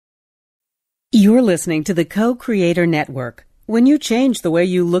You're listening to the Co-Creator Network. When you change the way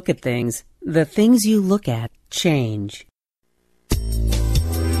you look at things, the things you look at change.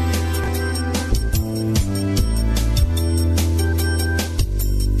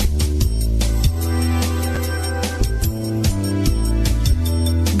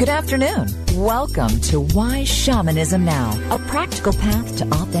 Good afternoon. Welcome to Why Shamanism Now, a practical path to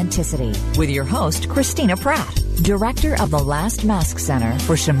authenticity, with your host, Christina Pratt, Director of the Last Mask Center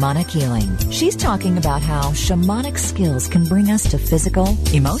for Shamanic Healing. She's talking about how shamanic skills can bring us to physical,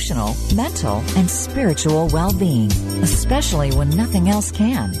 emotional, mental, and spiritual well-being, especially when nothing else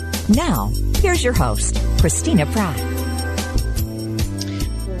can. Now, here's your host, Christina Pratt.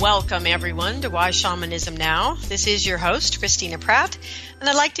 Welcome, everyone, to Why Shamanism Now. This is your host, Christina Pratt, and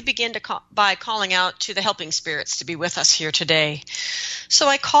I'd like to begin by calling out to the helping spirits to be with us here today. So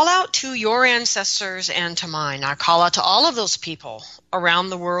I call out to your ancestors and to mine. I call out to all of those people around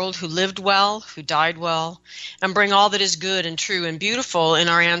the world who lived well, who died well, and bring all that is good and true and beautiful in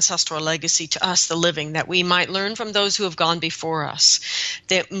our ancestral legacy to us, the living, that we might learn from those who have gone before us,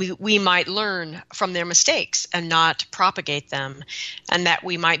 that we might learn from their mistakes and not propagate them, and that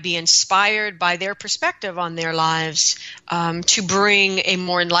we might be inspired by their perspective on their lives to bring a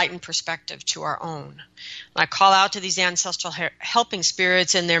more enlightened perspective to our own. I call out to these ancestral helping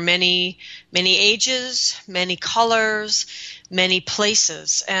spirits in their many, many ages, many colors, many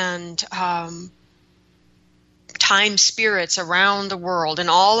places, and time spirits around the world and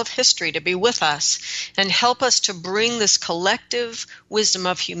all of history to be with us and help us to bring this collective wisdom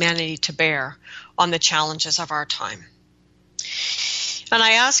of humanity to bear on the challenges of our time. And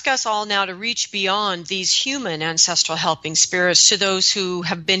I ask us all now to reach beyond these human ancestral helping spirits to those who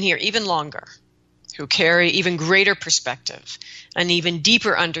have been here even longer, who carry even greater perspective, an even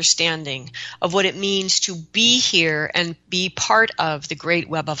deeper understanding of what it means to be here and be part of the great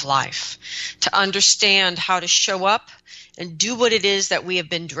web of life, to understand how to show up and do what it is that we have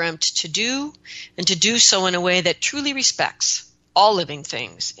been dreamt to do, and to do so in a way that truly respects all living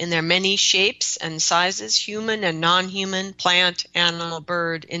things in their many shapes and sizes, human and non-human, plant, animal,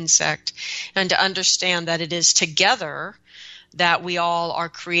 bird, insect, and to understand that it is together that we all are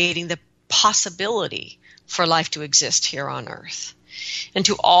creating the possibility for life to exist here on earth. And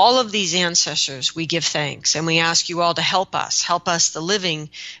to all of these ancestors, we give thanks, and we ask you all to help us, the living,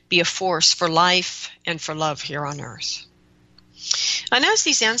 be a force for life and for love here on earth. And as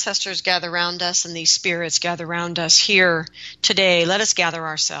these ancestors gather around us and these spirits gather around us here today, let us gather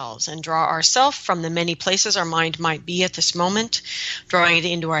ourselves and draw ourselves from the many places our mind might be at this moment, drawing it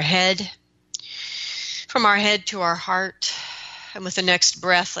into our head, from our head to our heart. And with the next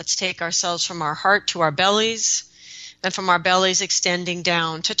breath, let's take ourselves from our heart to our bellies, and from our bellies extending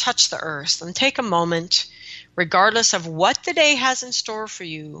down to touch the earth. And take a moment, regardless of what the day has in store for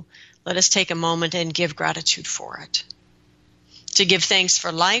you, let us take a moment and give gratitude for it. To give thanks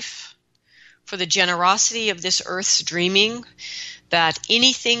for life, for the generosity of this earth's dreaming, that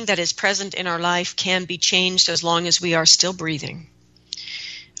anything that is present in our life can be changed as long as we are still breathing.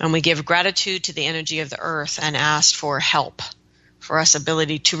 And we give gratitude to the energy of the earth and ask for help, for us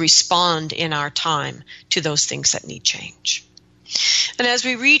ability to respond in our time to those things that need change. And as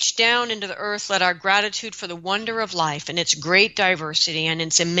we reach down into the earth, let our gratitude for the wonder of life and its great diversity and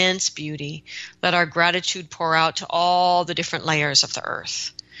its immense beauty, let our gratitude pour out to all the different layers of the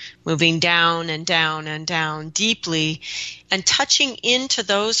earth, moving down and down and down deeply and touching into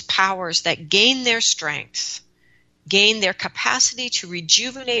those powers that gain their strength, gain their capacity to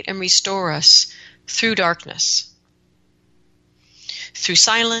rejuvenate and restore us through darkness, through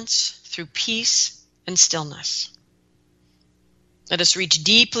silence, through peace and stillness. Let us reach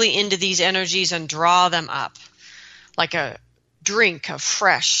deeply into these energies and draw them up like a drink of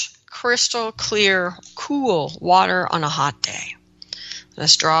fresh, crystal clear, cool water on a hot day. Let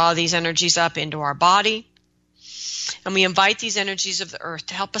us draw these energies up into our body, and we invite these energies of the earth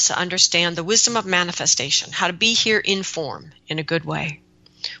to help us to understand the wisdom of manifestation, how to be here in form in a good way.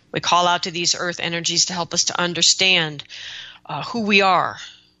 We call out to these earth energies to help us to understand who we are,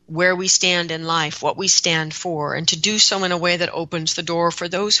 where we stand in life, what we stand for, and to do so in a way that opens the door for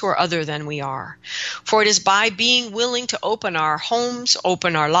those who are other than we are. For it is by being willing to open our homes,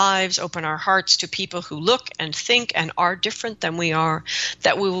 open our lives, open our hearts to people who look and think and are different than we are,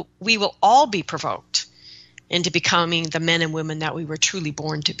 that we will all be provoked into becoming the men and women that we were truly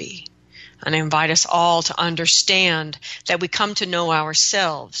born to be. And I invite us all to understand that we come to know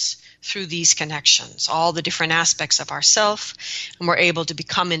ourselves through these connections, all the different aspects of ourself, and we're able to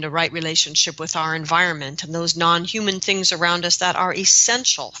become into right relationship with our environment and those non-human things around us that are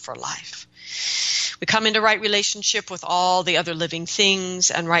essential for life. We come into right relationship with all the other living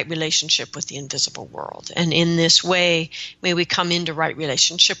things and right relationship with the invisible world. And in this way, may we come into right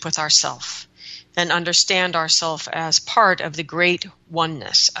relationship with ourself and understand ourself as part of the great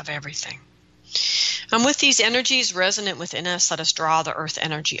oneness of everything. And with these energies resonant within us, let us draw the earth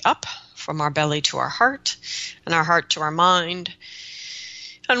energy up from our belly to our heart and our heart to our mind,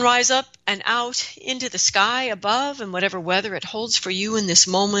 and rise up and out into the sky above and whatever weather it holds for you in this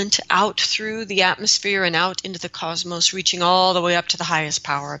moment, out through the atmosphere and out into the cosmos, reaching all the way up to the highest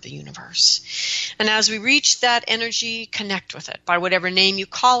power of the universe. And as we reach that energy, connect with it by whatever name you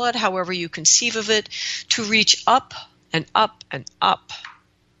call it, however you conceive of it, to reach up and up and up,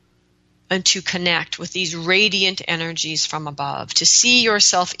 and to connect with these radiant energies from above, to see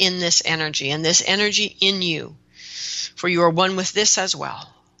yourself in this energy and this energy in you, for you are one with this as well.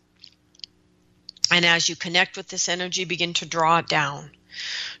 And as you connect with this energy, begin to draw it down,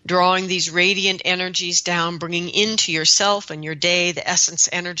 drawing these radiant energies down, bringing into yourself and your day the essence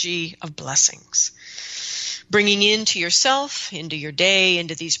energy of blessings. Bringing into yourself, into your day,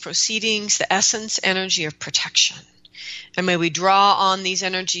 into these proceedings, the essence energy of protection. And may we draw on these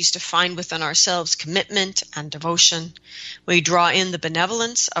energies to find within ourselves commitment and devotion. We draw in the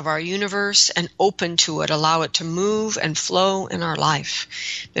benevolence of our universe and open to it, allow it to move and flow in our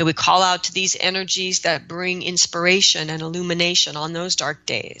life. May we call out to these energies that bring inspiration and illumination on those dark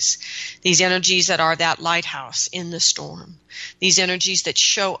days. These energies that are that lighthouse in the storm. These energies that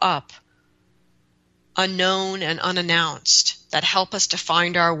show up unknown and unannounced, that help us to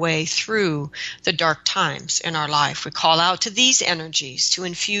find our way through the dark times in our life. We call out to these energies to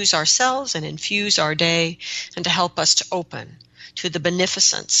infuse ourselves and infuse our day, and to help us to open to the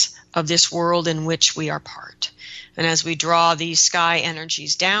beneficence of this world in which we are part. And as we draw these sky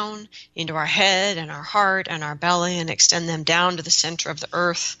energies down into our head and our heart and our belly and extend them down to the center of the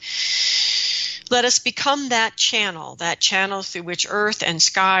earth, let us become that channel through which earth and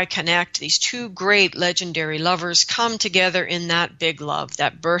sky connect. These two great legendary lovers come together in that big love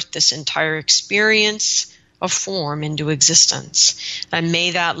that birthed this entire experience of form into existence. And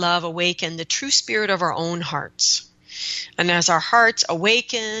may that love awaken the true spirit of our own hearts. And as our hearts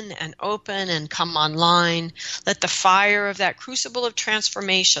awaken and open and come online, let the fire of that crucible of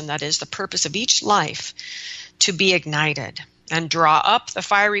transformation that is the purpose of each life to be ignited. And draw up the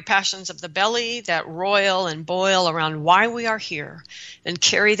fiery passions of the belly that roil and boil around why we are here, and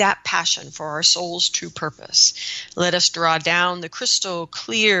carry that passion for our soul's true purpose. Let us draw down the crystal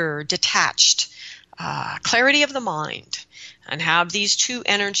clear, detached clarity of the mind, and have these two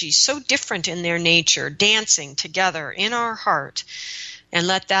energies so different in their nature dancing together in our heart. And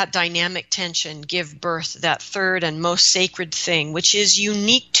let that dynamic tension give birth to that third and most sacred thing, which is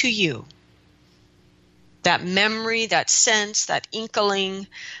unique to you. That memory, that sense, that inkling,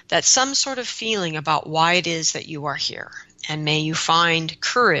 that some sort of feeling about why it is that you are here. And may you find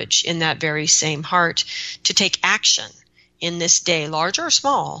courage in that very same heart to take action in this day, large or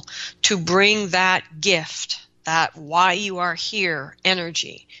small, to bring that gift, that why you are here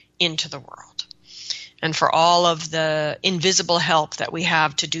energy into the world. And for all of the invisible help that we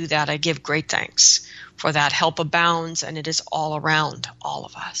have to do that, I give great thanks. For that help abounds, and it is all around all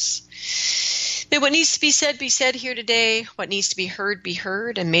of us. May what needs to be said here today. What needs to be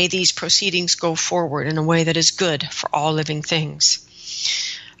heard, and may these proceedings go forward in a way that is good for all living things.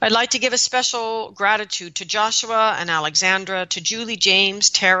 I'd like to give a special gratitude to Joshua and Alexandra, to Julie,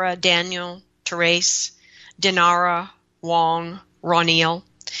 James, Tara, Daniel, Therese, Dinara, Wong, Ronil,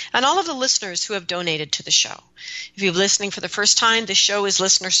 and all of the listeners who have donated to the show. If you're listening for the first time, the show is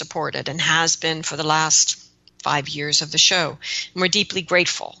listener supported and has been for the last 5 years of the show. And we're deeply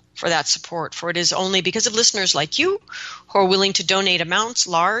grateful for that support, for it is only because of listeners like you who are willing to donate amounts,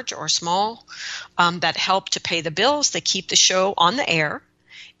 large or small, that help to pay the bills, that keep the show on the air,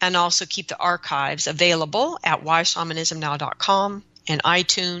 and also keep the archives available at whyshamanismnow.com and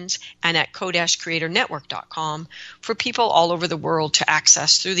iTunes and at co-creatornetwork.com for people all over the world to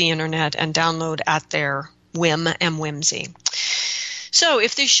access through the internet and download at their whim and whimsy. So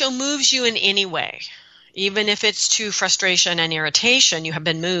if this show moves you in any way, even if it's to frustration and irritation, you have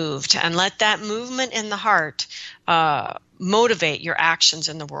been moved, and let that movement in the heart motivate your actions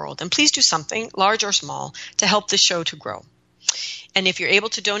in the world. And please do something, large or small, to help the show to grow. And if you're able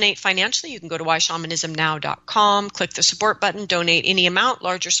to donate financially, you can go to whyshamanismnow.com, click the support button, donate any amount,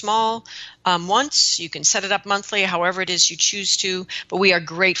 large or small, once. You can set it up monthly, however it is you choose to, but we are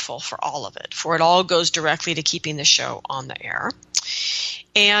grateful for all of it, for it all goes directly to keeping the show on the air.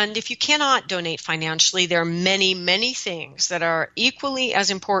 And if you cannot donate financially, there are many, many things that are equally as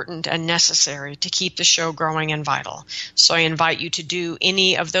important and necessary to keep the show growing and vital. So I invite you to do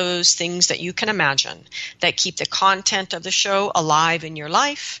any of those things that you can imagine that keep the content of the show alive in your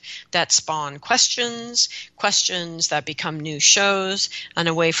life, that spawn questions that become new shows, and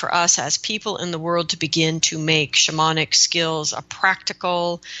a way for us as people in the world to begin to make shamanic skills a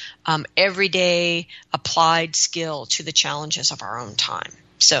practical, everyday, applied skill to the challenges of our own time.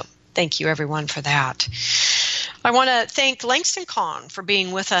 So thank you, everyone, for that. I want to thank Langston Kahn for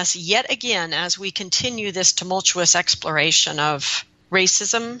being with us yet again as we continue this tumultuous exploration of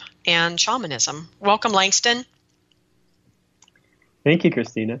racism and shamanism. Welcome, Langston. Thank you,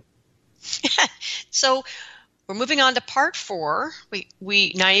 Christina. So we're moving on to part 4.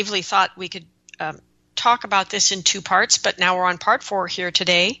 We naively thought we could talk about this in 2 parts, but now we're on part 4 here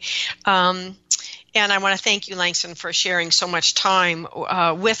today. And I want to thank you, Langston, for sharing so much time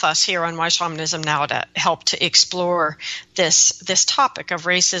with us here on Why Shamanism Now to help to explore this topic of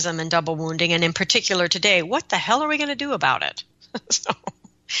racism and double wounding, and in particular today, what the hell are we going to do about it?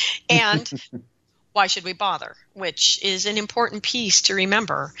 And why should we bother? Which is an important piece to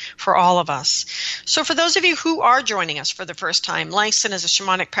remember for all of us. So for those of you who are joining us for the first time, Langston is a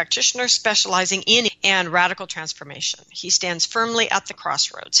shamanic practitioner specializing in and radical transformation. He stands firmly at the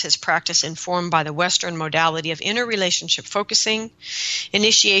crossroads, his practice informed by the Western modality of inner relationship focusing,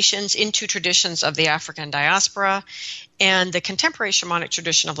 initiations into traditions of the African diaspora, and the contemporary shamanic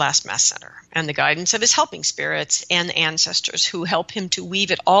tradition of Last Mass Center, and the guidance of his helping spirits and ancestors who help him to weave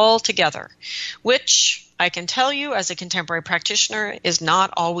it all together, which I can tell you as a contemporary practitioner is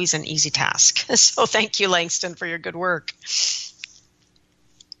not always an easy task. So thank you, Langston, for your good work.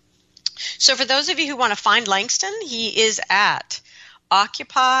 So for those of you who want to find Langston, he is at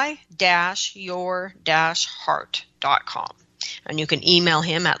occupy-your-heart.com. And you can email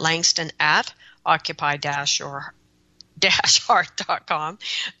him at langston@occupy-your-heart.com.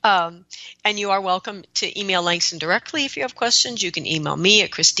 And you are welcome to email Langston directly if you have questions. You can email me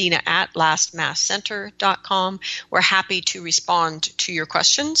at Christina@lastmasscenter.com. We're happy to respond to your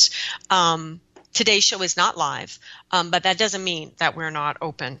questions. Today's show is not live, but that doesn't mean that we're not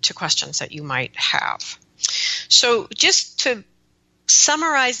open to questions that you might have. So just to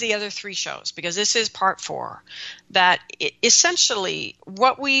summarize the other 3 shows, because this is part 4, that essentially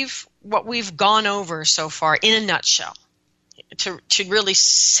what we've gone over so far in a nutshell, to really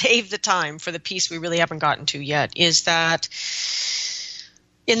save the time for the piece we really haven't gotten to yet, is that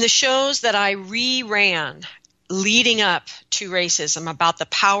in the shows that I reran leading up to racism about the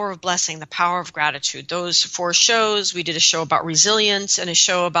power of blessing, the power of gratitude, those 4 shows, we did a show about resilience and a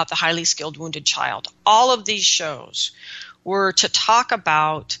show about the highly skilled wounded child. All of these shows were to talk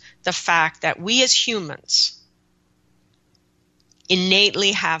about the fact that we as humans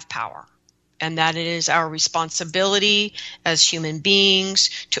innately have power, and that it is our responsibility as human beings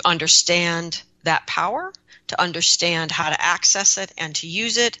to understand that power, to understand how to access it and to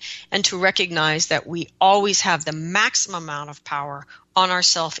use it, and to recognize that we always have the maximum amount of power on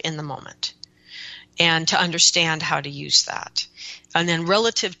ourselves in the moment, and to understand how to use that. And then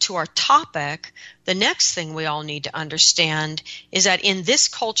relative to our topic, the next thing we all need to understand is that in this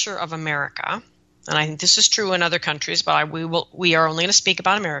culture of America, and I think this is true in other countries, but we are only going to speak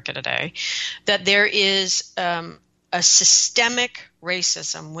about America today, that there is a systemic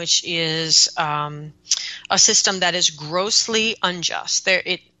racism, which is a system that is grossly unjust.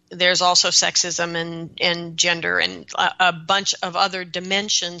 There's also sexism and gender and a bunch of other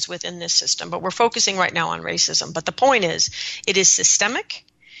dimensions within this system, but we're focusing right now on racism. But the point is, it is systemic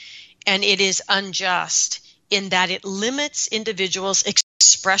and it is unjust in that it limits individuals'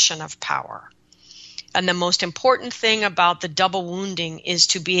 expression of power. And the most important thing about the double wounding is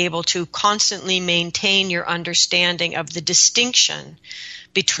to be able to constantly maintain your understanding of the distinction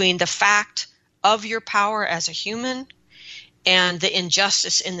between the fact of your power as a human and the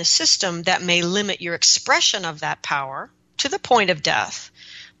injustice in the system that may limit your expression of that power to the point of death,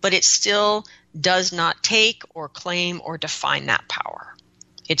 but it still does not take or claim or define that power.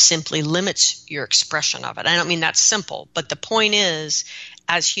 It simply limits your expression of it. I don't mean that's simple, but the point is,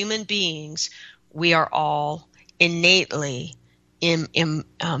 as human beings, we are all innately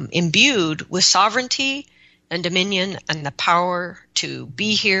imbued with sovereignty and dominion and the power to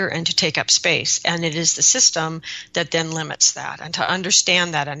be here and to take up space. And it is the system that then limits that. And to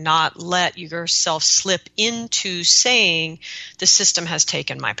understand that and not let yourself slip into saying the system has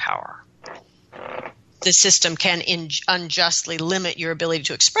taken my power. The system can unjustly limit your ability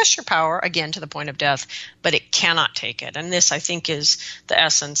to express your power, again, to the point of death, but it cannot take it. And this, I think, is the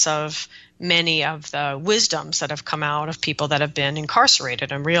essence of many of the wisdoms that have come out of people that have been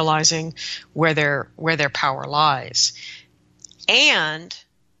incarcerated and realizing where their power lies. And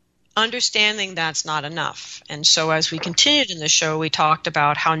understanding that's not enough. And so as we continued in the show, we talked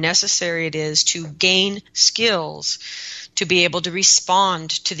about how necessary it is to gain skills to be able to respond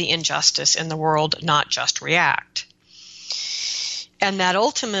to the injustice in the world, not just react. And that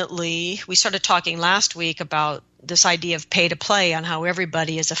ultimately, we started talking last week about this idea of pay to play, on how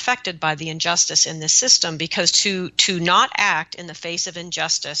everybody is affected by the injustice in this system, because to not act in the face of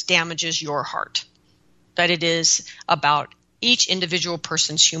injustice damages your heart. That it is about each individual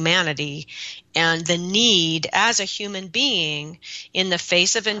person's humanity and the need as a human being in the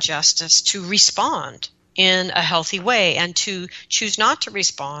face of injustice to respond in a healthy way, and to choose not to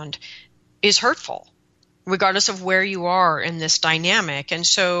respond is hurtful, regardless of where you are in this dynamic. And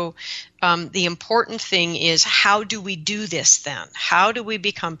so the important thing is, how do we do this then? How do we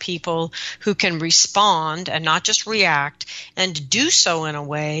become people who can respond and not just react, and do so in a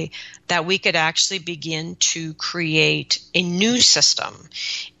way that we could actually begin to create a new system?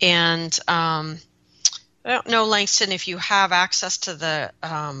 And I don't know, Langston, if you have access to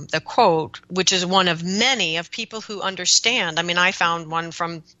the quote, which is one of many of people who understand. I mean, I found one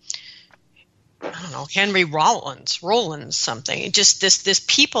from, I don't know, Henry Rollins something. Just this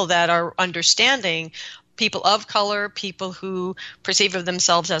people that are understanding, people of color, people who perceive of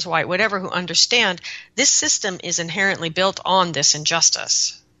themselves as white, whatever, who understand this system is inherently built on this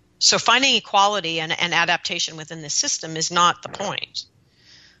injustice. So finding equality and adaptation within this system is not the point.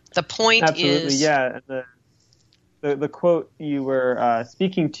 The point is... Yeah. The quote you were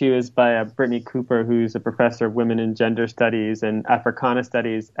speaking to is by Brittany Cooper, who's a professor of women and gender studies and Africana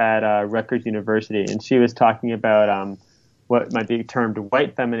studies at Rutgers University. And she was talking about what might be termed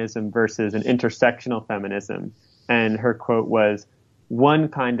white feminism versus an intersectional feminism. And her quote was, "One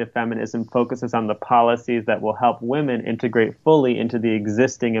kind of feminism focuses on the policies that will help women integrate fully into the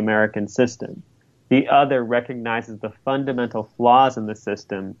existing American system. The other recognizes the fundamental flaws in the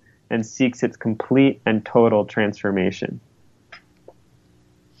system and seeks its complete and total transformation."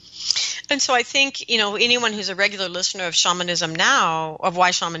 And so I think, anyone who's a regular listener of Shamanism Now, of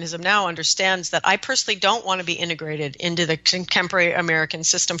Why Shamanism Now, understands that I personally don't want to be integrated into the contemporary American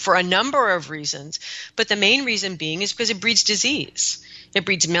system for a number of reasons. But the main reason being is because it breeds disease. It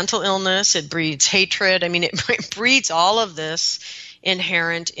breeds mental illness. It breeds hatred. I mean, it breeds all of this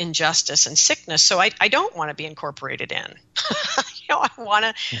inherent injustice and sickness. So I don't want to be incorporated in.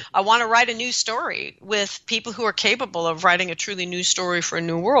 I want to write a new story with people who are capable of writing a truly new story for a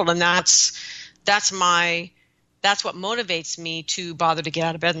new world, and that's what motivates me to bother to get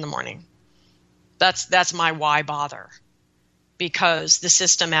out of bed in the morning. That's my why bother, because the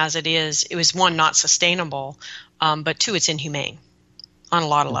system as it was, one, not sustainable, but two, it's inhumane on a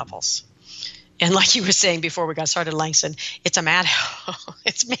lot of levels. And like you were saying before we got started, Langston, it's a madhouse.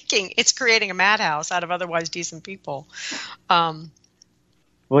 It's creating a madhouse out of otherwise decent people.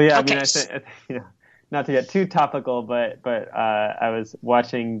 Well, yeah, okay. I mean, I think, not to get too topical, but I was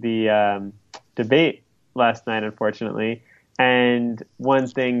watching the debate last night, unfortunately, and one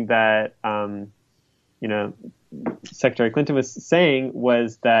thing that Secretary Clinton was saying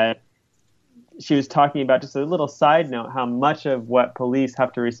was that she was talking about, just a little side note, how much of what police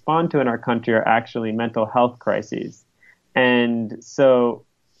have to respond to in our country are actually mental health crises. And so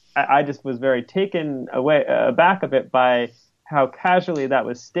I just was very taken aback a bit by how casually that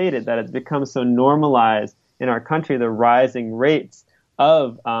was stated, that it's become so normalized in our country, the rising rates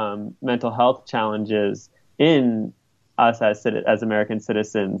of mental health challenges in us as American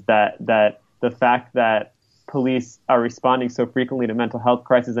citizens, that the fact that police are responding so frequently to mental health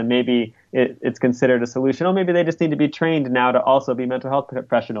crises, and maybe it's considered a solution. Oh, maybe they just need to be trained now to also be mental health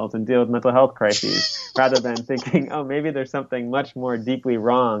professionals and deal with mental health crises, rather than thinking, oh, maybe there's something much more deeply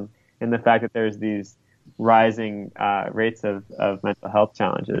wrong in the fact that there's these rising rates of mental health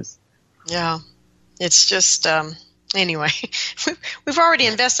challenges. Yeah, it's just anyway, we've already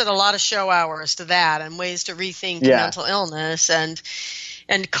invested a lot of show hours to that and ways to rethink mental illness, and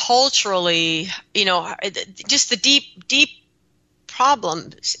culturally, just the deep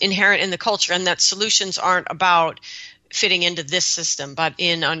problems inherent in the culture, and that solutions aren't about fitting into this system, but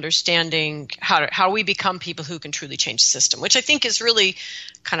in understanding how we become people who can truly change the system, which I think is really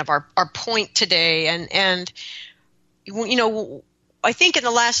kind of our point today. And I think in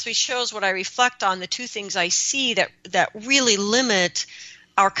the last three shows, what I reflect on, the two things I see that really limit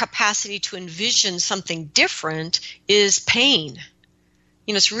our capacity to envision something different is pain.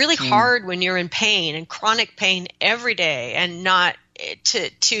 It's really hard when you're in pain and chronic pain every day, and not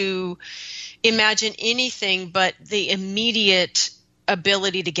to imagine anything but the immediate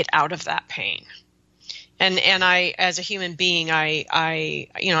ability to get out of that pain. And I, as a human being, I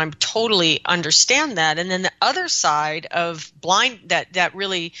totally understand that. And then the other side of blind, that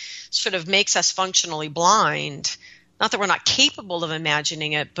really sort of makes us functionally blind, not that we're not capable of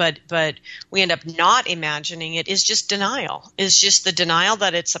imagining it, but we end up not imagining it, is just denial. Is just the denial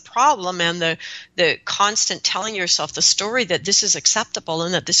that it's a problem, and the constant telling yourself the story that this is acceptable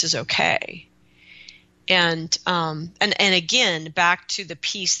and that this is okay. And again, back to the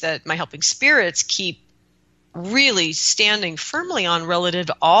piece that my helping spirits keep really standing firmly on relative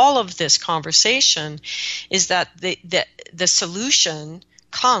to all of this conversation, is that the solution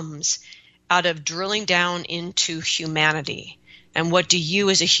comes out of drilling down into humanity. And what do you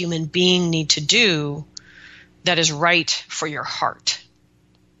as a human being need to do that is right for your heart?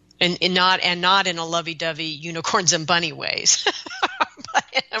 And not in a lovey-dovey unicorns and bunny ways, but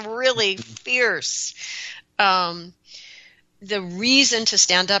in a really fierce. The reason to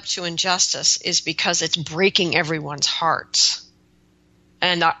stand up to injustice is because it's breaking everyone's hearts.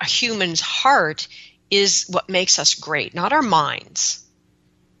 And a human's heart is what makes us great, not our minds,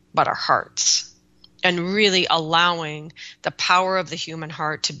 but our hearts. And really allowing the power of the human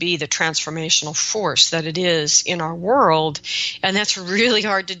heart to be the transformational force that it is in our world. And that's really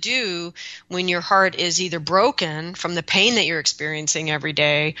hard to do when your heart is either broken from the pain that you're experiencing every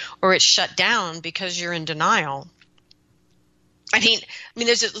day, or it's shut down because you're in denial. I mean,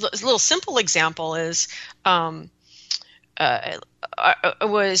 there's a little simple example is, I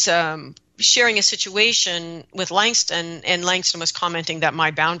was sharing a situation with Langston, and Langston was commenting that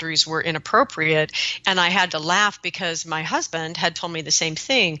my boundaries were inappropriate, and I had to laugh because my husband had told me the same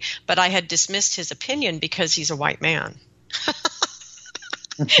thing, but I had dismissed his opinion because he's a white man.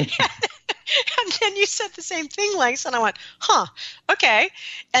 And then you said the same thing, Langston. I went, okay.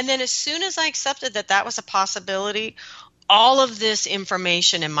 And then as soon as I accepted that was a possibility, all of this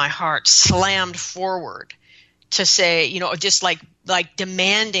information in my heart slammed forward to say, just like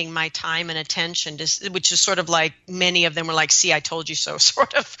demanding my time and attention, which is sort of like many of them were like, see, I told you so,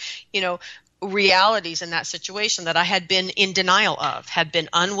 sort of, realities in that situation that I had been in denial of, had been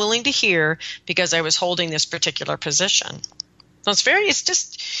unwilling to hear because I was holding this particular position. So it's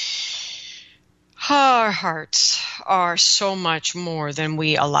just, our hearts are so much more than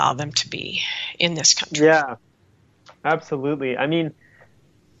we allow them to be in this country. Yeah. Absolutely. I mean,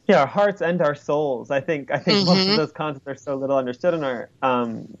 our hearts and our souls. I think most of those concepts are so little understood in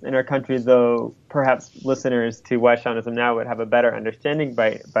our country, though perhaps listeners to Why Shamanism Now would have a better understanding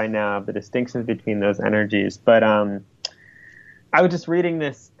by now of the distinctions between those energies. But I was just reading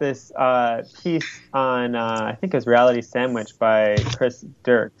this piece on I think it was Reality Sandwich by Chris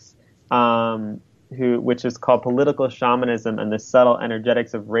Dirks, which is called Political Shamanism and the Subtle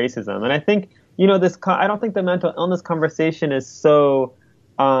Energetics of Racism. And I think I don't think the mental illness conversation is so,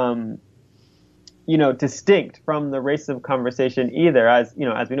 distinct from the racism conversation either. As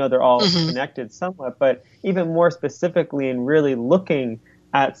we know, they're all connected somewhat, but even more specifically in really looking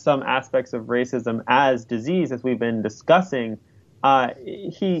at some aspects of racism as disease, as we've been discussing,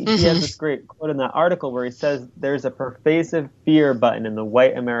 he has this great quote in that article where he says, "There's a pervasive fear button in the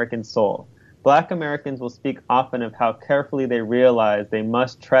white American soul. Black Americans will speak often of how carefully they realize they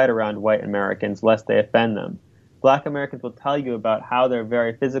must tread around white Americans lest they offend them. Black Americans will tell you about how their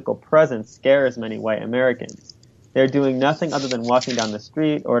very physical presence scares many white Americans. They're doing nothing other than walking down the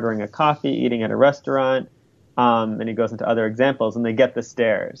street, ordering a coffee, eating at a restaurant," and he goes into other examples, "and they get the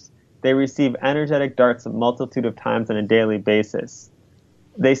stares. They receive energetic darts a multitude of times on a daily basis.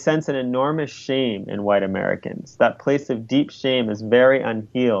 They sense an enormous shame in white Americans. That place of deep shame is very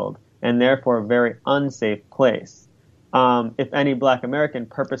unhealed, and therefore a very unsafe place. If any Black American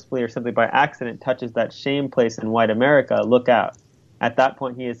purposefully or simply by accident touches that shame place in white America, look out. At that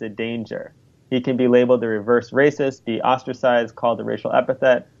point, he is a danger. He can be labeled the reverse racist, be ostracized, called a racial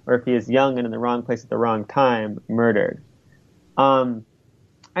epithet, or if he is young and in the wrong place at the wrong time, murdered."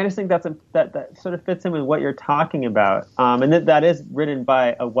 I just think that sort of fits in with what you're talking about, and that is written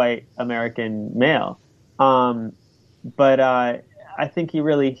by a white American male. But I think he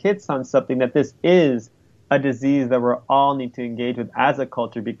really hits on something, that this is a disease that we all need to engage with as a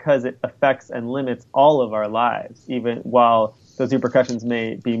culture because it affects and limits all of our lives, even while those repercussions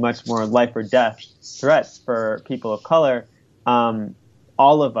may be much more life or death threats for people of color.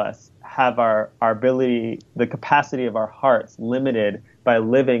 All of us have our ability, the capacity of our hearts limited by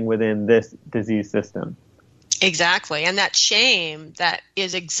living within this disease system. Exactly. And that shame, that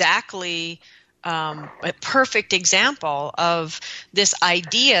is exactly a perfect example of this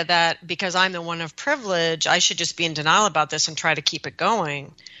idea that because I'm the one of privilege, I should just be in denial about this and try to keep it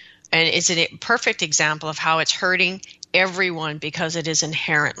going. And it's a perfect example of how it's hurting everyone because it is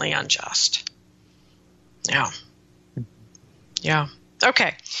inherently unjust. Yeah. Yeah.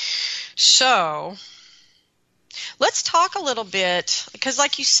 Okay. So let's talk a little bit, because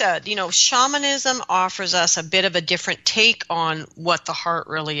like you said, shamanism offers us a bit of a different take on what the heart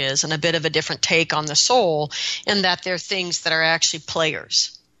really is, and a bit of a different take on the soul, in that they're things that are actually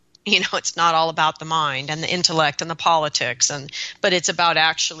players. It's not all about the mind and the intellect and the politics, but it's about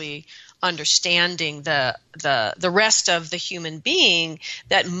actually understanding the rest of the human being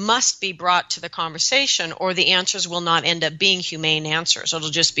that must be brought to the conversation, or the answers will not end up being humane answers. It'll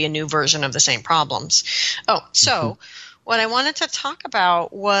just be a new version of the same problems. Oh, so what I wanted to talk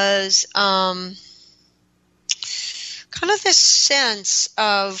about was kind of this sense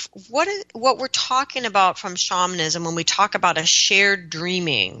of what we're talking about from shamanism when we talk about a shared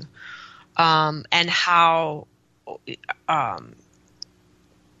dreaming, and how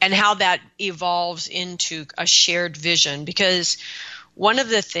that evolves into a shared vision. Because one of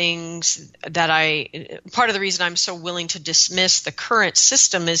the things part of the reason I'm so willing to dismiss the current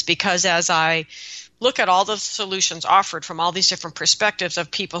system is because as I look at all the solutions offered from all these different perspectives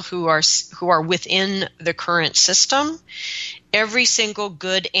of people who are within the current system, every single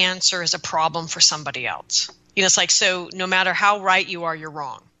good answer is a problem for somebody else. It's like, so no matter how right you are, you're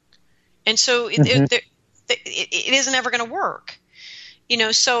wrong. And so it isn't ever going to work.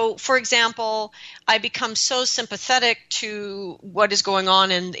 So for example, I become so sympathetic to what is going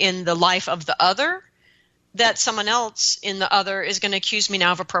on in the life of the other that someone else in the other is going to accuse me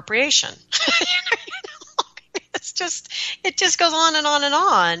now of appropriation. It just goes on and on and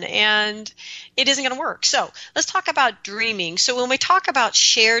on, and it isn't going to work. So let's talk about dreaming. So when we talk about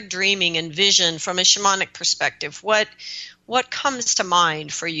shared dreaming and vision from a shamanic perspective, what comes to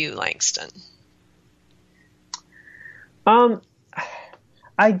mind for you, Langston?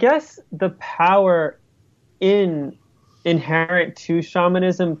 I guess the power inherent to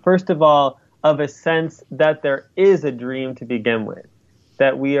shamanism, first of all, of a sense that there is a dream to begin with,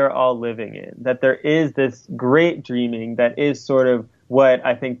 that we are all living in, that there is this great dreaming that is sort of what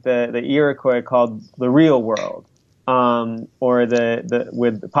I think the Iroquois called the real world, or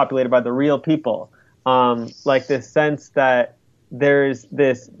populated by the real people, like this sense that there's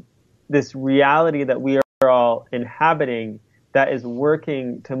this reality that we are all inhabiting that is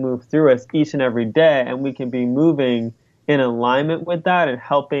working to move through us each and every day, and we can be moving in alignment with that and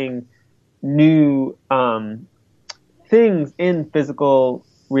helping new things in physical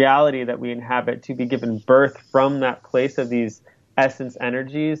reality that we inhabit to be given birth from that place of these essence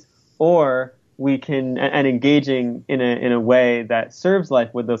energies, or we can, and engaging in a way that serves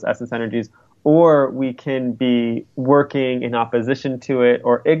life with those essence energies, or we can be working in opposition to it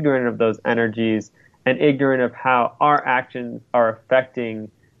or ignorant of those energies and ignorant of how our actions are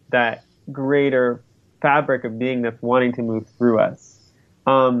affecting that greater fabric of being that's wanting to move through us.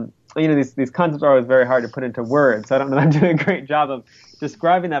 These concepts are always very hard to put into words, so I don't know if I'm doing a great job of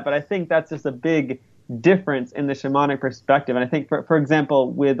describing that, but I think that's just a big difference in the shamanic perspective. And I think, for example,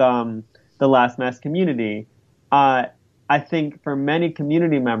 with the Last Mass community, I think for many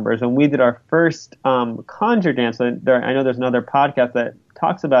community members, when we did our first conjure dance, I know there's another podcast that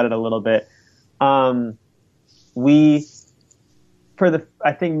talks about it a little bit, I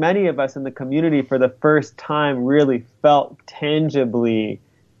think many of us in the community for the first time really felt tangibly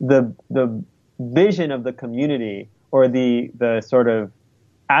the vision of the community, or the sort of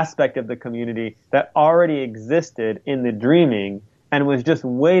aspect of the community that already existed in the dreaming and was just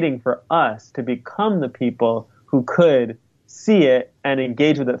waiting for us to become the people who could see it and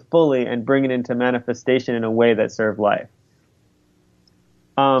engage with it fully and bring it into manifestation in a way that served life.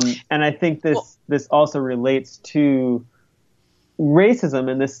 And I think this also relates to racism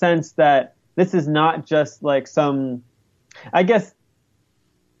in the sense that this is not just like some, I guess,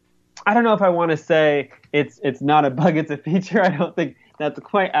 I don't know if I want to say it's not a bug, it's a feature. I don't think that's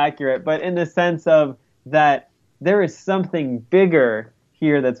quite accurate, but in the sense of that there is something bigger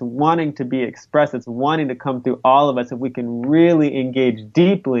here that's wanting to be expressed, that's wanting to come through all of us if we can really engage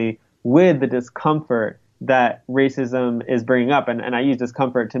deeply with the discomfort that racism is bringing up. And I use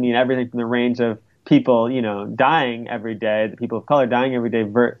discomfort to mean everything from the range of people, dying every day, the people of color dying every day,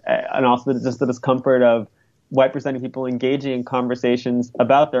 and also just the discomfort of white presenting people engaging in conversations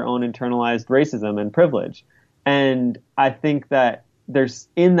about their own internalized racism and privilege. And I think that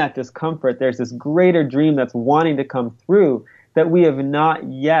in that discomfort, there's this greater dream that's wanting to come through that we have not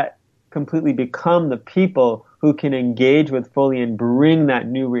yet completely become the people who can engage with fully and bring that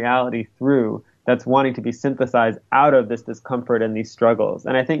new reality through that's wanting to be synthesized out of this discomfort and these struggles.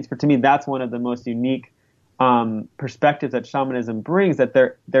 And I think to me, that's one of the most unique perspectives that shamanism brings, that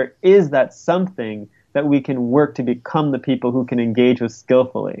there is that something that we can work to become the people who can engage with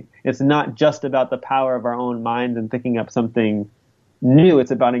skillfully. It's not just about the power of our own minds and thinking up something new.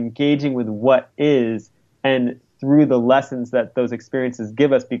 It's about engaging with what is, and through the lessons that those experiences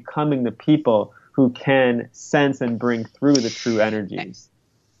give us, becoming the people who can sense and bring through the true energies.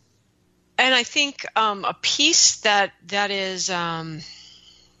 And I think a piece that is,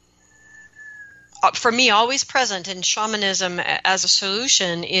 for me, always present in shamanism as a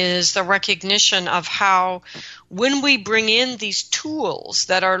solution is the recognition of how, when we bring in these tools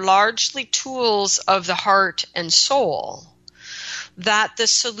that are largely tools of the heart and soul, that the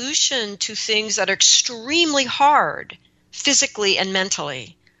solution to things that are extremely hard physically and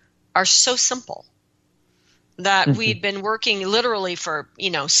mentally are so simple. That we'd been working literally for,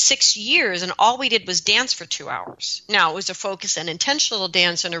 6 years, and all we did was dance for 2 hours. Now, it was a focus and intentional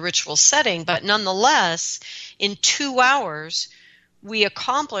dance in a ritual setting, but nonetheless, in 2 hours, we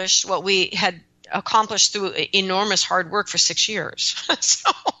accomplished what we had accomplished through enormous hard work for 6 years.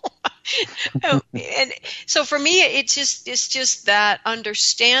 So for me, it's just that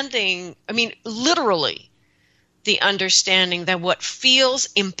understanding, literally the understanding that what feels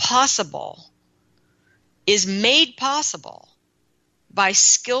impossible is made possible by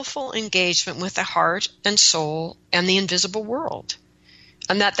skillful engagement with the heart and soul and the invisible world.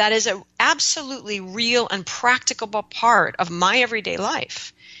 And that is an absolutely real and practicable part of my everyday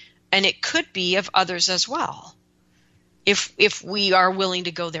life. And it could be of others as well, if we are willing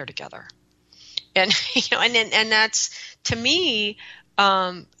to go there together. And, and that's, to me,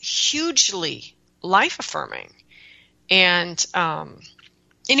 hugely life affirming. And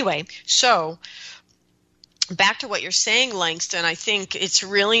anyway, so back to what you're saying, Langston, I think it's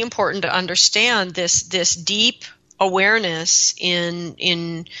really important to understand this deep awareness in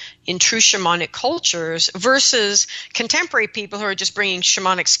true shamanic cultures versus contemporary people who are just bringing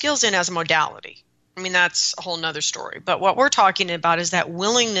shamanic skills in as a modality. That's a whole nother story. But what we're talking about is that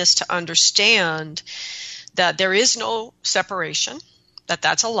willingness to understand that there is no separation, that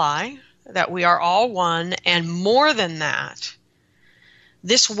that's a lie, that we are all one, and more than that,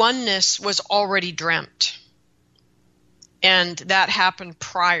 this oneness was already dreamt. And that happened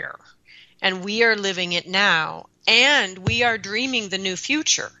prior. And we are living it now. And we are dreaming the new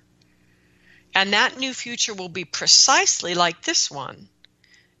future. And that new future will be precisely like this one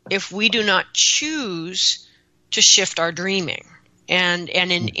if we do not choose to shift our dreaming. And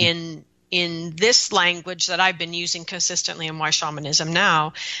in this language that I've been using consistently in Why Shamanism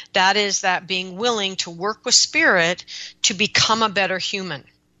Now, that is that being willing to work with spirit to become a better human,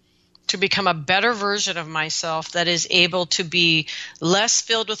 to become a better version of myself that is able to be less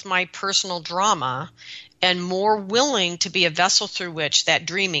filled with my personal drama and more willing to be a vessel through which that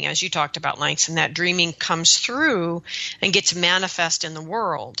dreaming, as you talked about, Langston, that dreaming comes through and gets manifest in the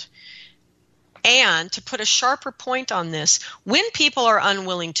world. And to put a sharper point on this, when people are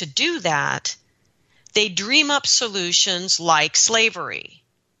unwilling to do that, they dream up solutions like slavery,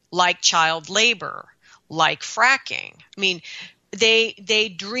 like child labor, like fracking.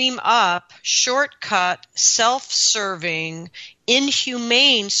 They dream up shortcut, self-serving,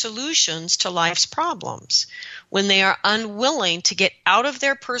 inhumane solutions to life's problems when they are unwilling to get out of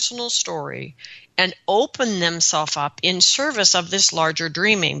their personal story and open themselves up in service of this larger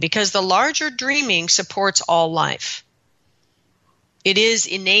dreaming, because the larger dreaming supports all life. It is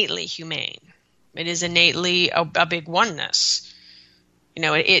innately humane. It is innately a big oneness.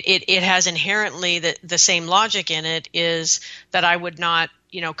 It has inherently the same logic in it, is that I would not,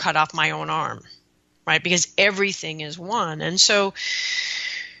 cut off my own arm, right? Because everything is one. And so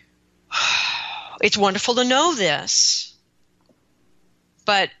it's wonderful to know this,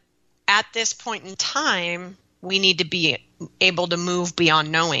 but at this point in time, we need to be able to move beyond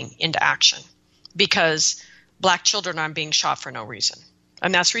knowing into action, because Black children aren't being shot for no reason.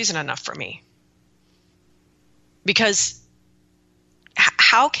 And that's reason enough for me. Because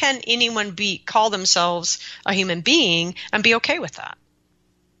how can anyone call themselves a human being and be okay with that?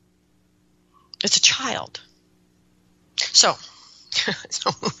 It's a child. So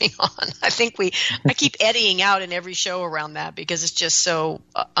moving on. I keep eddying out in every show around that because it's just so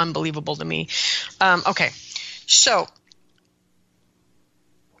unbelievable to me. Okay. So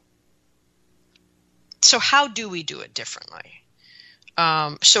how do we do it differently?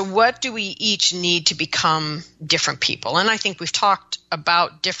 So what do we each need to become different people? And I think we've talked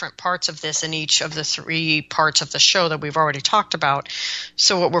about different parts of this in each of the 3 parts of the show that we've already talked about.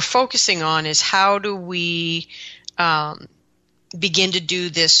 So what we're focusing on is, how do we begin to do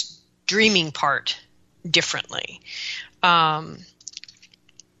this dreaming part differently?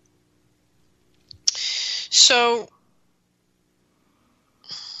 So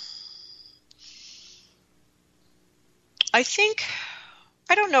I think,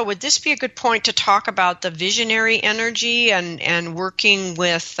 I don't know, would this be a good point to talk about the visionary energy and working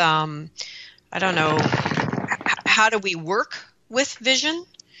with, I don't know, how do we work with vision?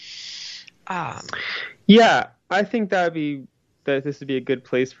 Yeah, I think that this would be a good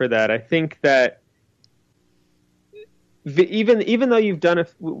place for that. I think that even though you've done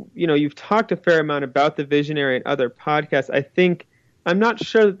you've talked a fair amount about the visionary in other podcasts, I'm not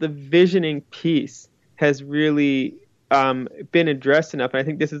sure that the visioning piece has really been addressed enough. And I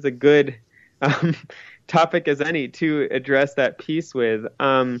think this is a good topic as any to address that piece with,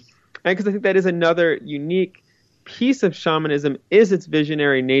 because I think that is another unique piece of shamanism is its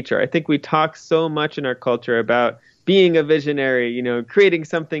visionary nature. I think we talk so much in our culture about being a visionary, creating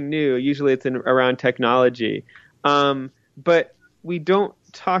something new. Usually it's around technology. But we don't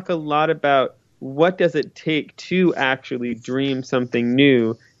talk a lot about what does it take to actually dream something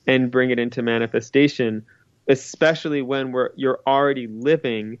new and bring it into manifestation, especially when you're already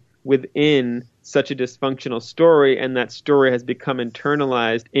living within such a dysfunctional story, and that story has become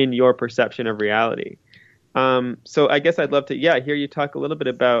internalized in your perception of reality. So I guess I'd love to, hear you talk a little bit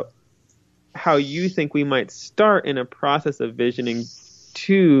about how you think we might start in a process of visioning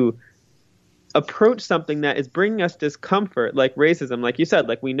to approach something that is bringing us discomfort, like racism. Like you said,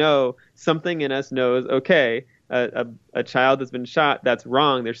 like we know something in us knows, okay, a child has been shot. That's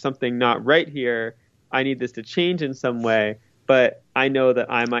wrong. There's something not right here. I need this to change in some way. But I know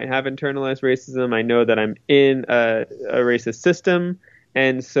that I might have internalized racism. I know that I'm in a racist system.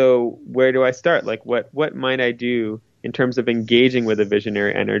 And so where do I start? Like what might I do in terms of engaging with a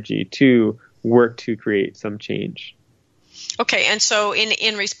visionary energy to work to create some change? Okay, and so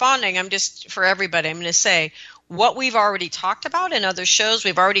in responding, for everybody, I'm going to say what we've already talked about in other shows.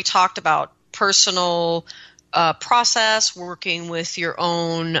 We've already talked about personal process, working with your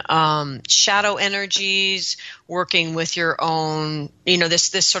own shadow energies, working with your own,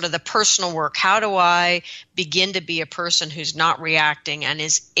 this sort of the personal work. How do I begin to be a person who's not reacting and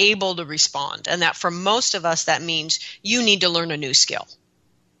is able to respond? And that for most of us, that means you need to learn a new skill,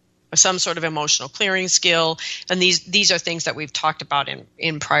 some sort of emotional clearing skill. And these are things that we've talked about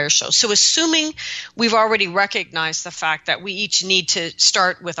in prior shows. So assuming we've already recognized the fact that we each need to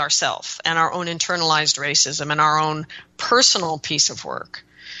start with ourselves and our own internalized racism and our own personal piece of work,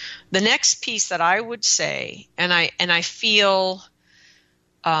 the next piece that I would say, and I feel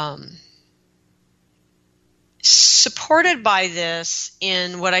supported by this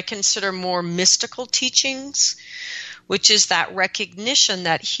in what I consider more mystical teachings, which is that recognition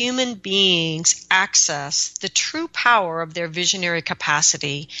that human beings access the true power of their visionary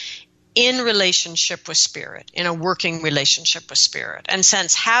capacity in relationship with spirit, in a working relationship with spirit. And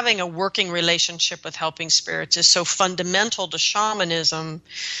since having a working relationship with helping spirits is so fundamental to shamanism,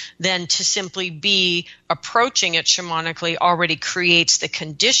 then to simply be approaching it shamanically already creates the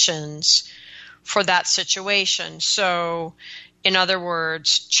conditions for that situation. So, in other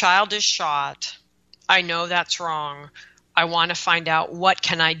words, child is shot. I know that's wrong. I want to find out what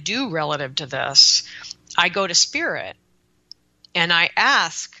can I do relative to this. I go to spirit and I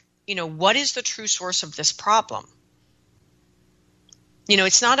ask, what is the true source of this problem?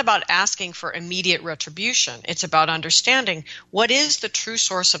 It's not about asking for immediate retribution. It's about understanding what is the true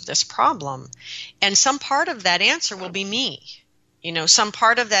source of this problem. And some part of that answer will be me. Some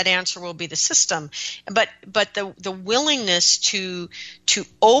part of that answer will be the system, but the willingness to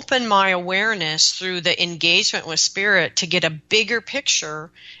open my awareness through the engagement with spirit to get a bigger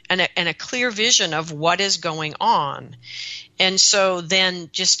picture and a clear vision of what is going on. And so then,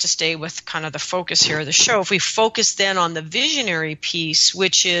 just to stay with kind of the focus here of the show, if we focus then on the visionary piece,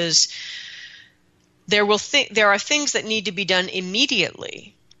 which is there are things that need to be done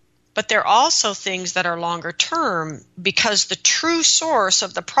immediately. But there are also things that are longer term, because the true source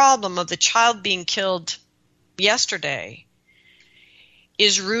of the problem of the child being killed yesterday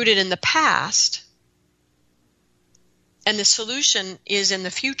is rooted in the past, and the solution is in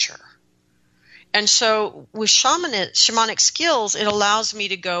the future. And so with shamanic skills, it allows me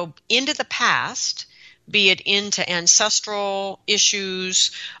to go into the past, be it into ancestral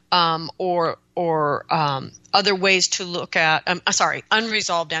issues or other ways to look at,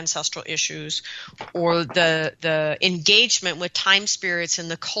 unresolved ancestral issues, or the engagement with time spirits in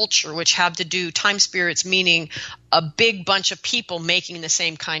the culture, which have to do, time spirits meaning a big bunch of people making the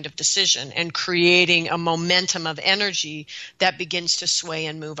same kind of decision and creating a momentum of energy that begins to sway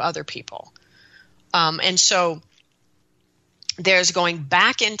and move other people. And so there's going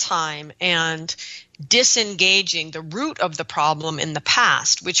back in time and disengaging the root of the problem in the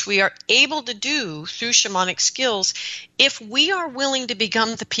past, which we are able to do through shamanic skills if we are willing to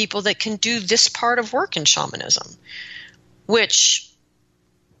become the people that can do this part of work in shamanism. which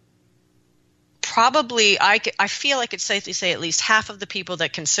probably I feel I could safely say at least half of the people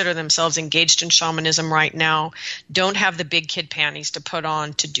that consider themselves engaged in shamanism right now don't have the big kid panties to put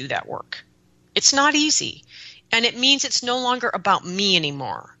on to do that work. It's not easy. And it means it's no longer about me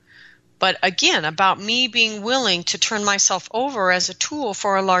anymore. But again, about me being willing to turn myself over as a tool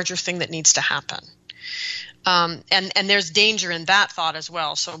for a larger thing that needs to happen. And there's danger in that thought as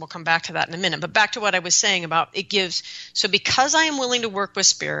well. So we'll come back to that in a minute. But back to what I was saying about it gives. So because I am willing to work with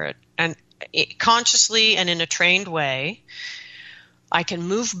spirit and consciously and in a trained way, I can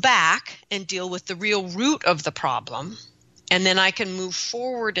move back and deal with the real root of the problem. And then I can move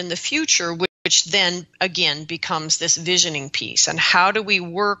forward in the future, which then again becomes this visioning piece. And how do we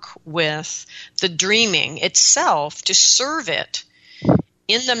work with the dreaming itself to serve it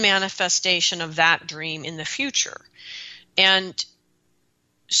in the manifestation of that dream in the future? And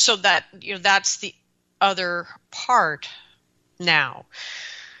so that, that's the other part now.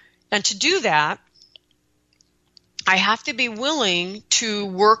 And to do that, I have to be willing to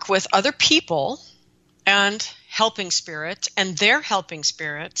work with other people and helping spirits and their helping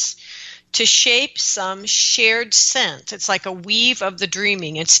spirits to shape some shared sense. It's like a weave of the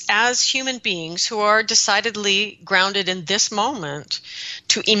dreaming. It's as human beings who are decidedly grounded in this moment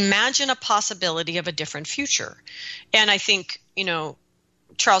to imagine a possibility of a different future. And I think,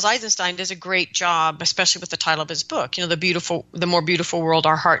 Charles Eisenstein does a great job, especially with the title of his book, the more beautiful world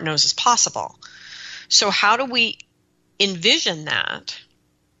our heart knows is possible. So how do we envision that?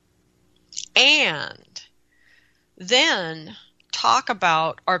 And then talk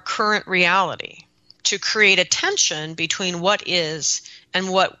about our current reality to create a tension between what is and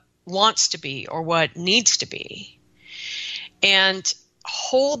what wants to be or what needs to be, and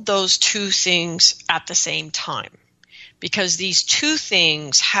hold those two things at the same time. Because these two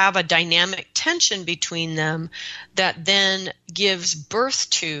things have a dynamic tension between them that then gives birth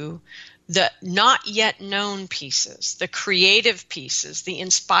to the not yet known pieces, the creative pieces, the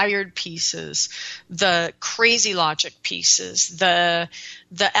inspired pieces, the crazy logic pieces,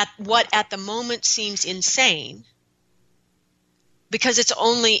 what at the moment seems insane, because it's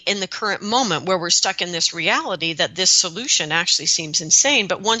only in the current moment where we're stuck in this reality that this solution actually seems insane.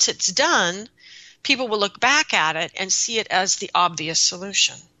 But once it's done, people will look back at it and see it as the obvious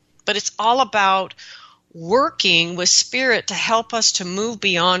solution. But it's all about working with spirit to help us to move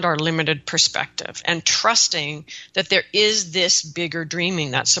beyond our limited perspective and trusting that there is this bigger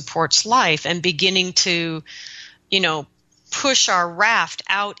dreaming that supports life, and beginning to, push our raft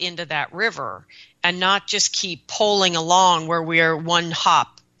out into that river and not just keep poling along where we are one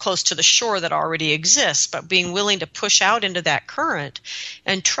hop close to the shore that already exists, but being willing to push out into that current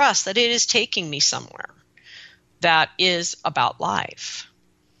and trust that it is taking me somewhere that is about life.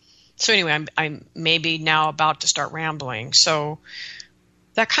 So anyway, I'm maybe now about to start rambling. So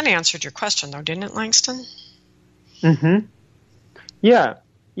that kind of answered your question, though, didn't it, Langston? Mm-hmm. Yeah,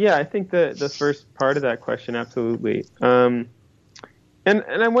 I think the first part of that question, absolutely. And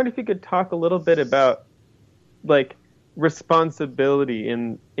I wonder if you could talk a little bit about, like, responsibility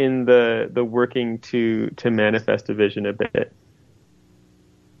in the working to manifest a vision a bit.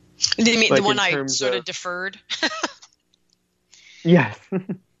 You mean like the one I sort of deferred? Yes.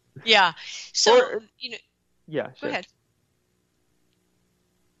 Yeah. So, yeah, sure. Go ahead.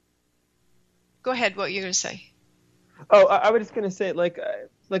 Go ahead. What you're going to say? Oh, I was just going to say, like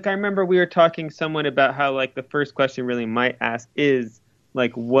I remember we were talking somewhat about how, like, the first question really might ask is,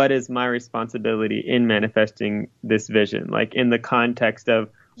 like, what is my responsibility in manifesting this vision? Like, in the context of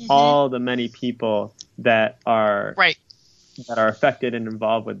all the many people that are affected and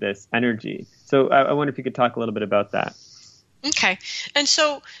involved with this energy. So I wonder if you could talk a little bit about that. Okay. And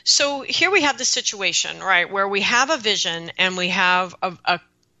so here we have the situation, right, where we have a vision and we have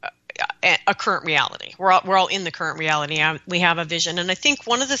a current reality. We're all in the current reality. We have a vision. And I think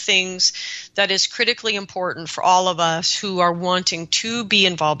one of the things that is critically important for all of us who are wanting to be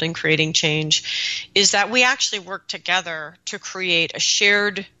involved in creating change is that we actually work together to create a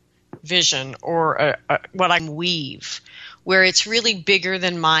shared vision, or what I weave, where it's really bigger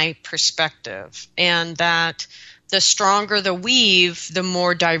than my perspective, and that the stronger the weave, the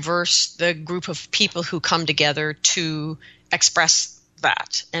more diverse the group of people who come together to express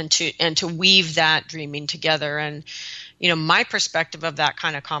that and to weave that dreaming together. And my perspective of that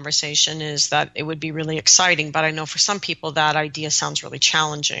kind of conversation is that it would be really exciting, but I know for some people that idea sounds really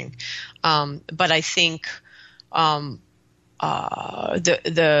challenging. But I think the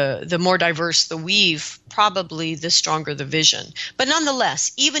more diverse the weave, probably the stronger the vision. But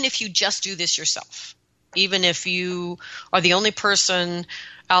nonetheless, even if you just do this yourself, Even if you are the only person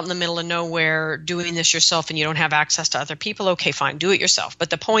out in the middle of nowhere doing this yourself and you don't have access to other people, okay, fine, do it yourself. But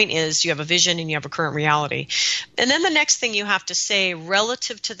the point is you have a vision and you have a current reality. And then the next thing you have to say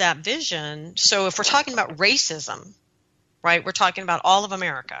relative to that vision, so if we're talking about racism, right, we're talking about all of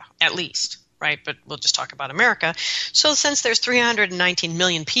America, at least, right, but we'll just talk about America. So since there's 319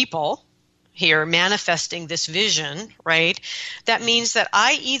 million people here manifesting this vision, right, that means that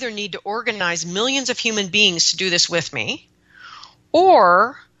I either need to organize millions of human beings to do this with me,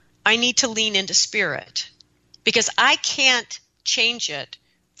 or I need to lean into spirit, because I can't change it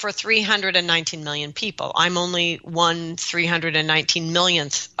for 319 million people. I'm only 1/319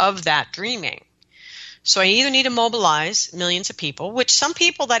 millionth of that dreaming. So I either need to mobilize millions of people, which some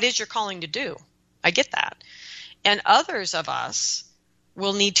people that is your calling to do. I get that. And others of us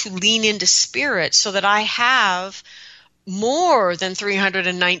will need to lean into spirit so that I have more than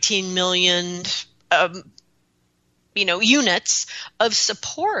 319 million units of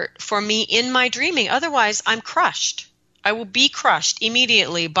support for me in my dreaming. Otherwise, I'm crushed. I will be crushed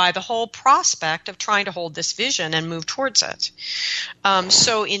immediately by the whole prospect of trying to hold this vision and move towards it.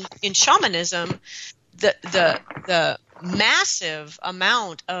 So in shamanism, the massive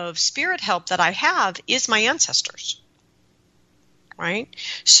amount of spirit help that I have is my ancestors, right?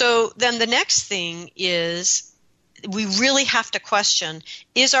 So then the next thing is we really have to question,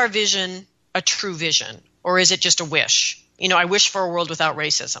 is our vision a true vision, or is it just a wish? I wish for a world without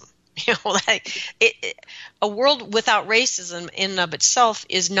racism. A world without racism in and of itself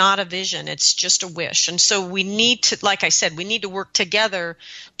is not a vision. It's just a wish. And so we need to, like I said, we need to work together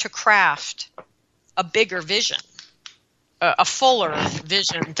to craft a bigger vision, a fuller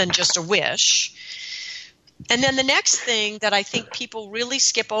vision than just a wish. And then the next thing that I think people really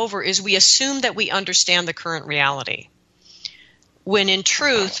skip over is we assume that we understand the current reality, when in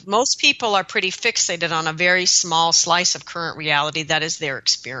truth, most people are pretty fixated on a very small slice of current reality that is their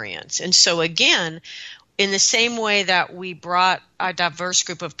experience. And so again, in the same way that we brought a diverse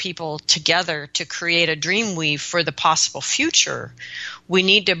group of people together to create a dream weave for the possible future, we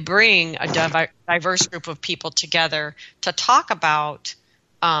need to bring a diverse group of people together to talk about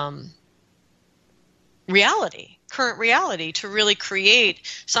reality, current reality, to really create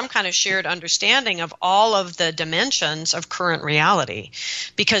some kind of shared understanding of all of the dimensions of current reality.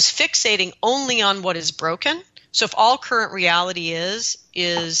 Because fixating only on what is broken, so if all current reality is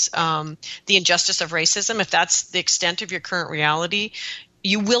the injustice of racism, if that's the extent of your current reality,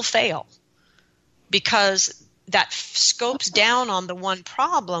 you will fail, because that scopes down on the one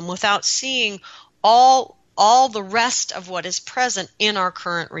problem without seeing all the rest of what is present in our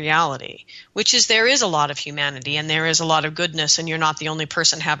current reality, which is there is a lot of humanity and there is a lot of goodness, and you're not the only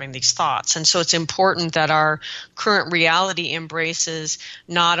person having these thoughts. And so it's important that our current reality embraces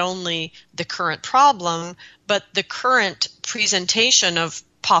not only the current problem, but the current presentation of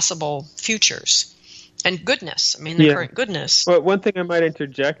possible futures and goodness. I mean, the current goodness. Well, one thing I might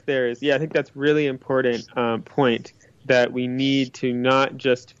interject there is, I think that's really important point, that we need to not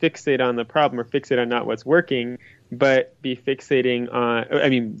just fixate on the problem or fixate on not what's working, but be fixating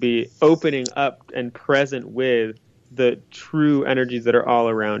on, be opening up and present with the true energies that are all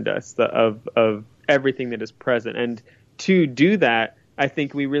around us, of everything that is present. And to do that, I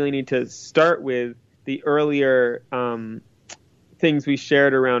think we really need to start with the earlier things we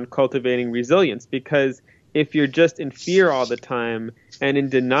shared around cultivating resilience, because if you're just in fear all the time and in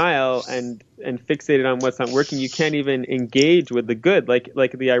denial and fixated on what's not working, you can't even engage with the good. Like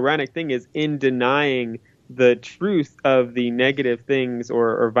the ironic thing is, in denying the truth of the negative things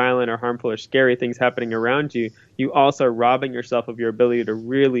or violent or harmful or scary things happening around you, you also are robbing yourself of your ability to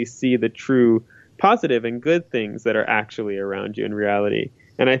really see the true positive and good things that are actually around you in reality.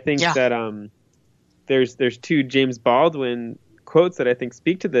 And I think that there's two James Baldwin quotes that I think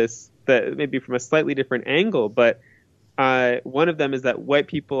speak to this, that maybe from a slightly different angle, but one of them is that white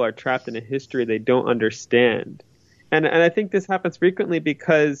people are trapped in a history they don't understand. And I think this happens frequently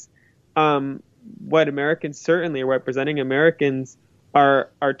because white Americans, certainly, or white presenting Americans,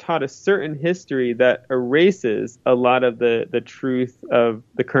 are taught a certain history that erases a lot of the truth of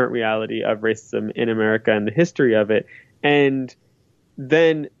the current reality of racism in America and the history of it. And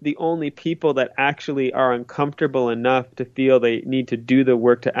then the only people that actually are uncomfortable enough to feel they need to do the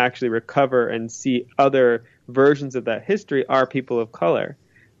work to actually recover and see other versions of that history are people of color,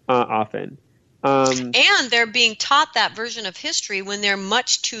 often. And they're being taught that version of history when they're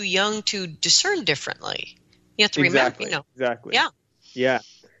much too young to discern differently. You have to remember, Exactly. Yeah. Yeah.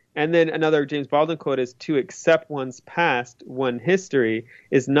 And then another James Baldwin quote is, to accept one's past, history,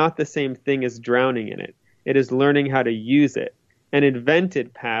 is not the same thing as drowning in it. It is learning how to use it. An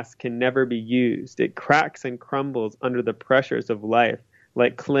invented past can never be used. It cracks and crumbles under the pressures of life,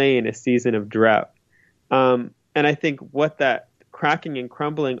 like clay in a season of drought. And I think what that cracking and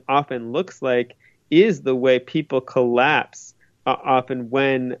crumbling often looks like is the way people collapse often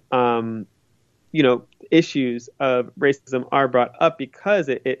when, issues of racism are brought up, because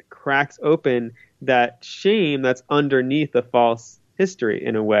it cracks open that shame that's underneath the false history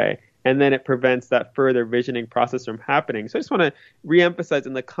in a way. And then it prevents that further visioning process from happening. So I just want to reemphasize,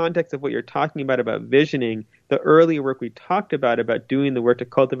 in the context of what you're talking about visioning, the earlier work we talked about doing the work to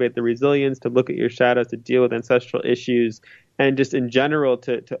cultivate the resilience, to look at your shadows, to deal with ancestral issues, and just in general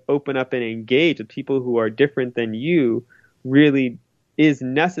to open up and engage with people who are different than you, really is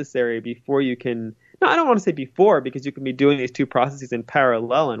necessary before you can, no, I don't want to say before, because you can be doing these two processes in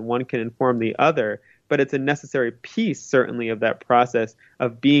parallel and one can inform the other. But it's a necessary piece, certainly, of that process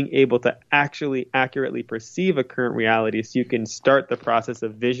of being able to actually accurately perceive a current reality, so you can start the process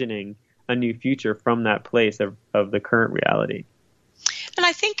of visioning a new future from that place of the current reality. And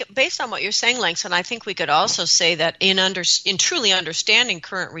I think, based on what you're saying, Langston, I think we could also say that in truly understanding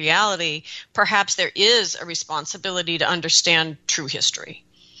current reality, perhaps there is a responsibility to understand true history,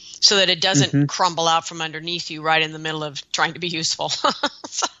 so that it doesn't crumble out from underneath you right in the middle of trying to be useful.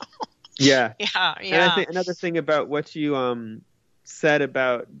 Yeah. Yeah. And I think another thing about what you said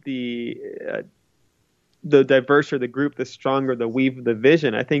about the diverse or the group, the stronger the weave of the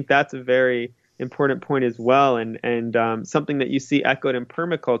vision, I think that's a very important point as well, and something that you see echoed in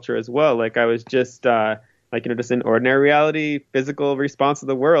permaculture as well. Like I was just just in ordinary reality, physical response of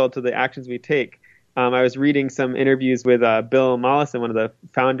the world to the actions we take. I was reading some interviews with Bill Mollison, one of the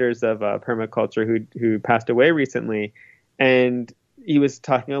founders of permaculture, who passed away recently, and he was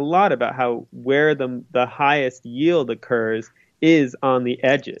talking a lot about how where the highest yield occurs is on the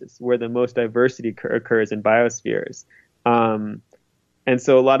edges, where the most diversity occurs in biospheres. And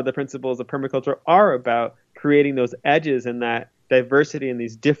so a lot of the principles of permaculture are about creating those edges and that diversity and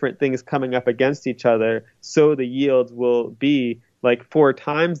these different things coming up against each other, so the yields will be like 4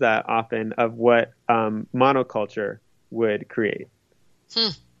 times that often of what monoculture would create.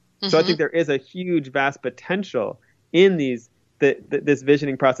 So I think there is a huge, vast potential in this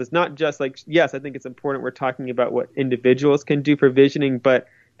visioning process. Not just like, yes, I think it's important we're talking about what individuals can do for visioning, but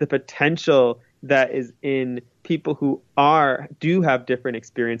the potential that is in people who do have different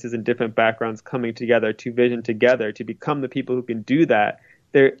experiences and different backgrounds coming together to vision together to become the people who can do that.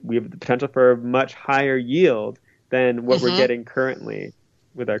 We have the potential for a much higher yield than what we're getting currently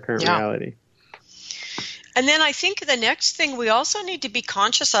with our current reality. And then I think the next thing we also need to be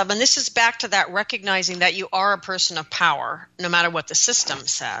conscious of, and this is back to that recognizing that you are a person of power, no matter what the system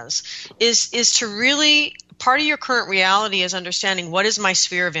says, is to really, part of your current reality is understanding, what is my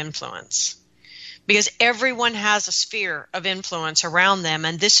sphere of influence? Because everyone has a sphere of influence around them,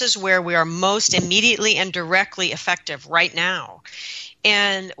 and this is where we are most immediately and directly effective right now.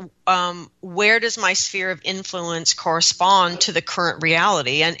 And where does my sphere of influence correspond to the current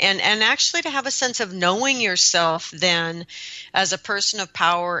reality? And actually to have a sense of knowing yourself then as a person of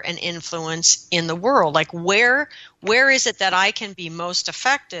power and influence in the world. Like where is it that I can be most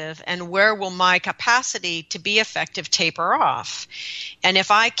effective, and where will my capacity to be effective taper off? And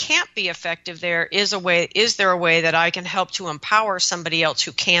if I can't be effective there, is there a way that I can help to empower somebody else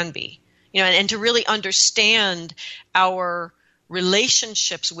who can be? And to really understand our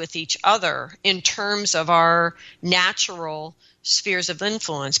relationships with each other in terms of our natural spheres of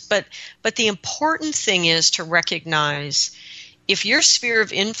influence. But the important thing is to recognize, if your sphere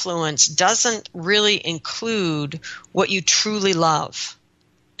of influence doesn't really include what you truly love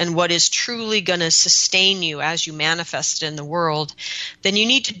and what is truly going to sustain you as you manifest it in the world, then you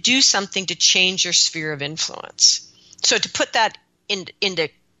need to do something to change your sphere of influence. So to put that into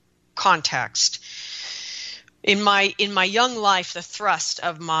context, in my young life, the thrust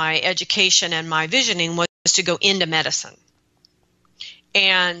of my education and my visioning was to go into medicine.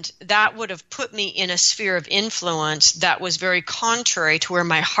 And that would have put me in a sphere of influence that was very contrary to where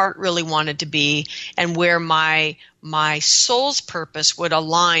my heart really wanted to be, and where my soul's purpose would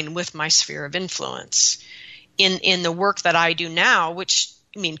align with my sphere of influence. In the work that I do now, which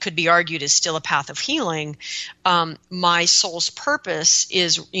could be argued is still a path of healing, my soul's purpose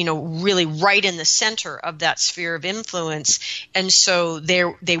is, really right in the center of that sphere of influence. And so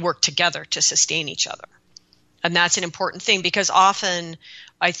they work together to sustain each other. And that's an important thing, because often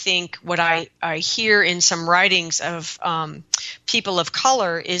I think what I hear in some writings of people of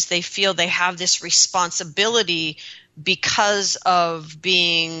color is they feel they have this responsibility, because of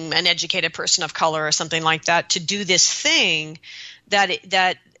being an educated person of color or something like that, to do this thing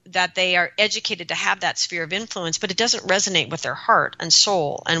that that they are educated to have that sphere of influence, but it doesn't resonate with their heart and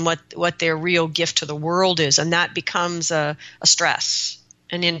soul and what their real gift to the world is. And that becomes a stress,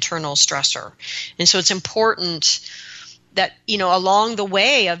 an internal stressor. And so it's important that, along the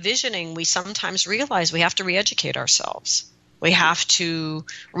way of visioning, we sometimes realize we have to re-educate ourselves. We have to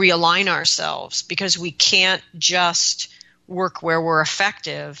realign ourselves, because we can't just work where we're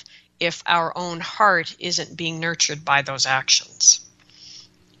effective if our own heart isn't being nurtured by those actions.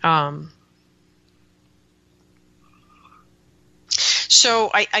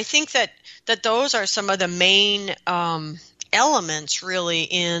 So I think that those are some of the main elements really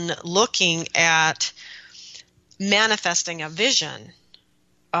in looking at manifesting a vision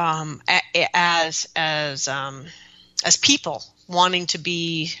as people wanting to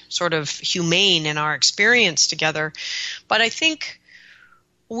be sort of humane in our experience together. But I think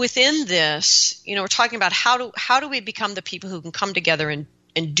within this, we're talking about how do we become the people who can come together and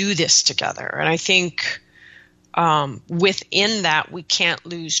do this together. And I think within that, we can't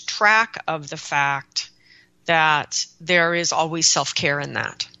lose track of the fact that there is always self-care in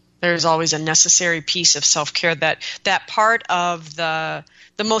that. There's always a necessary piece of self-care, that part of the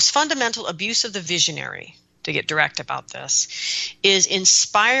most fundamental abuse of the visionary, to get direct about this, is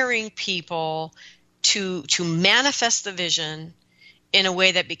inspiring people to manifest the vision in a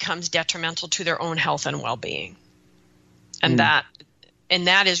way that becomes detrimental to their own health and well-being. And that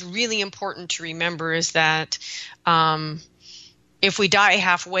is really important to remember, is that if we die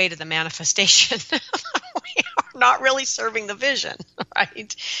halfway to the manifestation, we are not really serving the vision,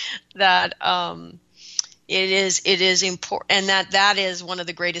 right? That it is important, and that is one of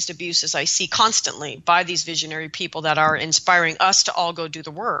the greatest abuses I see constantly by these visionary people that are inspiring us to all go do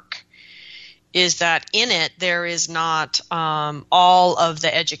the work, is that in it there is not all of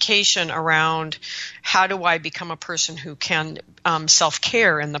the education around how do I become a person who can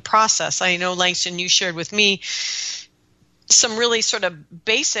self-care in the process. I know, Langston, you shared with me some really sort of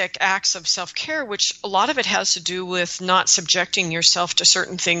basic acts of self-care, which a lot of it has to do with not subjecting yourself to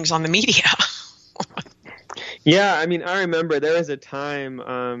certain things on the media. Yeah, I mean, I remember there was a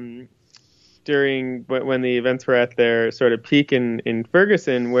time during when the events were at their sort of peak in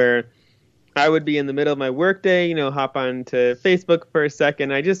Ferguson, where I would be in the middle of my workday, hop onto Facebook for a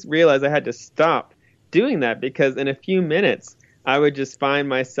second. I just realized I had to stop doing that, because in a few minutes I would just find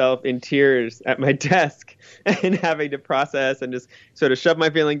myself in tears at my desk and having to process and just sort of shove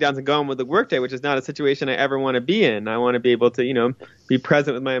my feeling down and go on with the workday, which is not a situation I ever want to be in. I want to be able to, be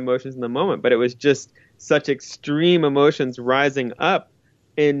present with my emotions in the moment. But it was just such extreme emotions rising up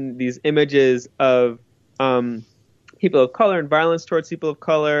in these images of people of color and violence towards people of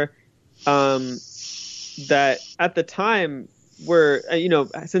color, that at the time were,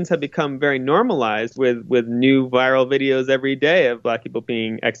 since have become very normalized with new viral videos every day of Black people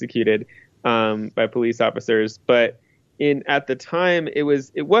being executed by police officers. But at the time, it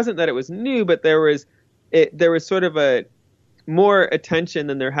wasn't that it was new, but there was sort of a more attention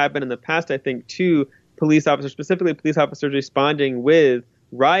than there had been in the past, I think, to police officers, specifically police officers responding with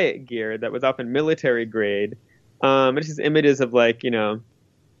riot gear that was often military grade. It's just images of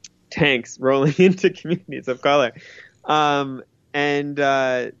tanks rolling into communities of color.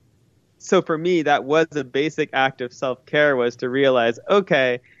 So for me, that was a basic act of self-care, was to realize,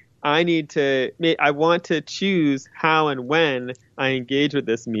 okay, I want to choose how and when I engage with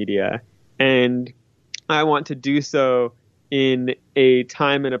this media. And I want to do so in a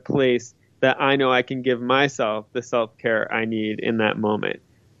time and a place that I know I can give myself the self-care I need in that moment.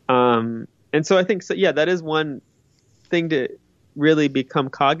 And so I think, that is one thing to really become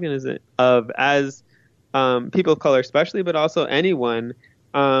cognizant of as people of color especially, but also anyone.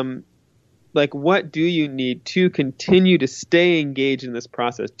 What do you need to continue to stay engaged in this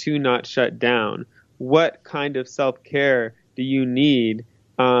process, to not shut down? What kind of self-care do you need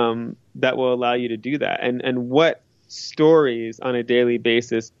that will allow you to do that? And what stories on a daily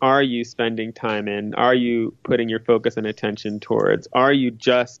basis are you spending time in? Are you putting your focus and attention towards? Are you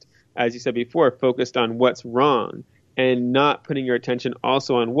just, as you said before, focused on what's wrong and not putting your attention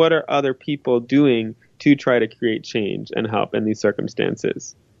also on what are other people doing to try to create change and help in these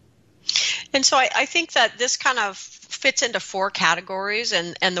circumstances? And so I think that this kind of fits into four categories,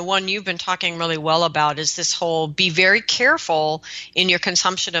 and the one you've been talking really well about is this whole be very careful in your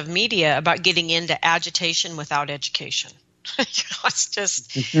consumption of media about getting into agitation without education. It's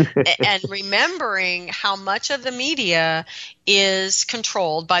just, and remembering how much of the media is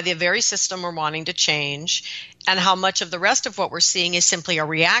controlled by the very system we're wanting to change, and how much of the rest of what we're seeing is simply a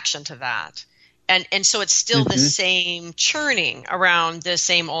reaction to that. And so it's still the same churning around the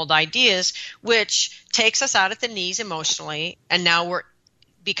same old ideas, which takes us out at the knees emotionally. And now we're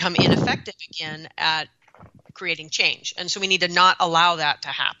become ineffective again at creating change. And so we need to not allow that to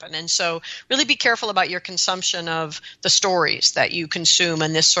happen. And so really be careful about your consumption of the stories that you consume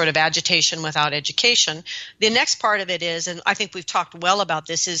and this sort of agitation without education. The next part of it is, and I think we've talked well about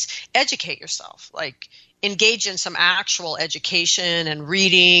this, is educate yourself. Like, engage in some actual education and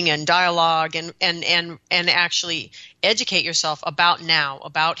reading and dialogue and actually educate yourself about now,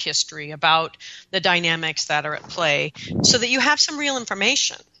 about history, about the dynamics that are at play, so that you have some real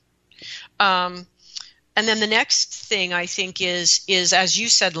information. And then the next thing I think is as you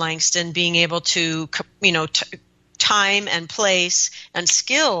said, Langston, being able to, time and place and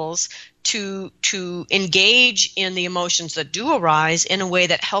skills to engage in the emotions that do arise in a way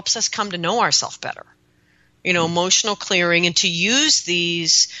that helps us come to know ourselves better. Emotional clearing, and to use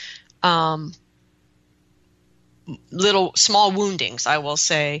these little small woundings, I will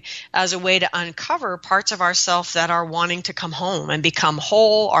say, as a way to uncover parts of ourselves that are wanting to come home and become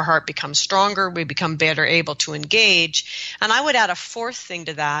whole. Our heart becomes stronger. We become better able to engage. And I would add a fourth thing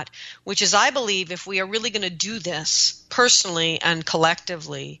to that, which is I believe if we are really going to do this personally and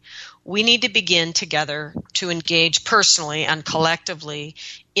collectively, we need to begin together to engage personally and collectively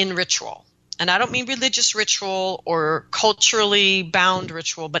in ritual. And I don't mean religious ritual or culturally bound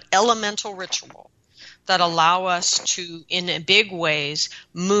ritual, but elemental ritual that allow us to, in big ways,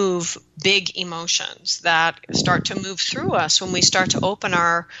 move big emotions that start to move through us when we start to open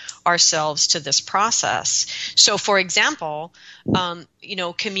ourselves to this process. So, for example,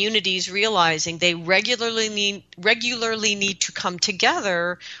 communities realizing they regularly need to come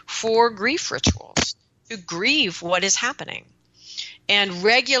together for grief rituals, to grieve what is happening, and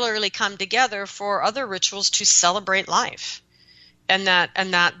regularly come together for other rituals to celebrate life, and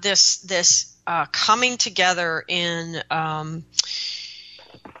that this coming together in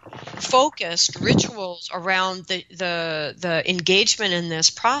focused rituals around the engagement in this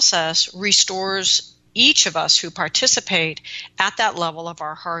process restores each of us who participate at that level of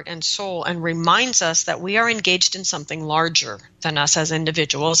our heart and soul, and reminds us that we are engaged in something larger than us as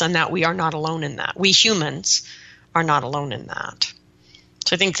individuals, and that we are not alone in that. We humans are not alone in that.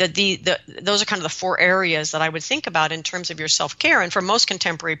 So I think that those are kind of the four areas that I would think about in terms of your self-care. And for most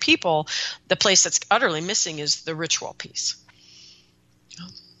contemporary people, the place that's utterly missing is the ritual piece.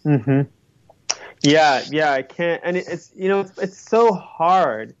 Mm-hmm. Yeah, I can't. And it's so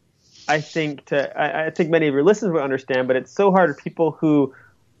hard, I think, I think many of your listeners will understand, but it's so hard for people who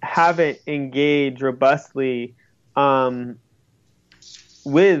haven't engaged robustly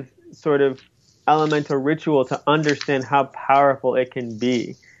with sort of elemental ritual to understand how powerful it can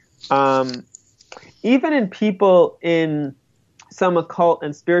be. Even in people in some occult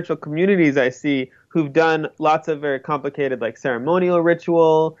and spiritual communities I see who've done lots of very complicated, like, ceremonial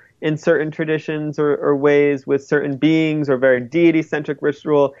ritual in certain traditions or ways with certain beings, or very deity-centric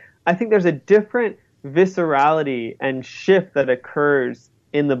ritual, I think there's a different viscerality and shift that occurs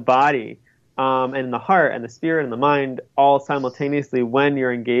in the body and in the heart and the spirit and the mind all simultaneously when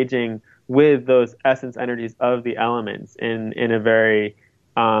you're engaging with those essence energies of the elements in a very,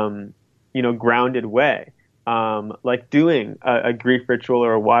 grounded way. Like doing a grief ritual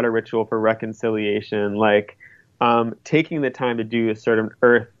or a water ritual for reconciliation, like taking the time to do a certain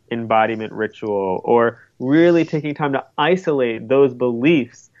earth embodiment ritual, or really taking time to isolate those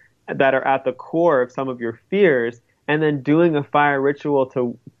beliefs that are at the core of some of your fears, and then doing a fire ritual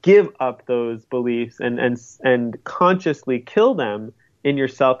to give up those beliefs and consciously kill them in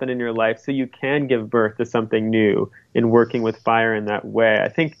yourself and in your life, so you can give birth to something new in working with fire in that way. I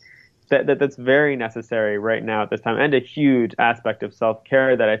think that's very necessary right now at this time, and a huge aspect of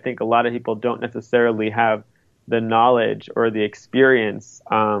self-care that I think a lot of people don't necessarily have the knowledge or the experience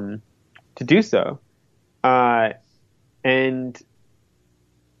to do so. And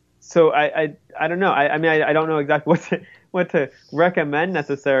so I don't know. I mean, I don't know exactly what to recommend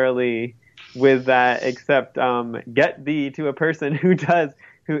necessarily with that, except get thee to a person who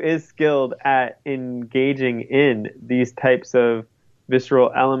is skilled at engaging in these types of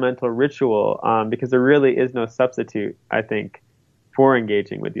visceral elemental ritual, because there really is no substitute, I think, for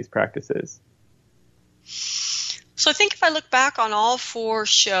engaging with these practices. So I think if I look back on all four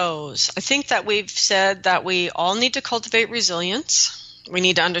shows, I think that we've said that we all need to cultivate resilience. We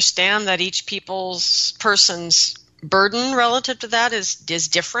need to understand that each person's burden relative to that is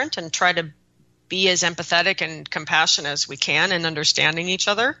different, and try to be as empathetic and compassionate as we can in understanding each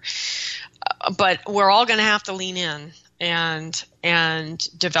other. But we're all going to have to lean in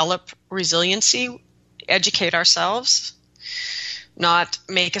and develop resiliency, educate ourselves, not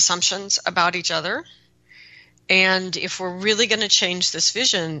make assumptions about each other. And if we're really going to change this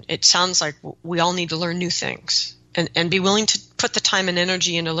vision, it sounds like we all need to learn new things and be willing to put the time and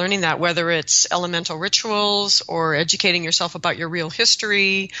energy into learning that, whether it's elemental rituals or educating yourself about your real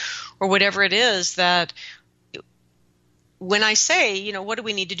history or whatever it is, that when I say, you know, what do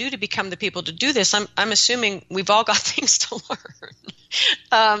we need to do to become the people to do this, I'm assuming we've all got things to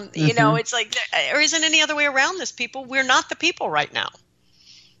learn. You know, it's like there isn't any other way around this, people. We're not the people right now.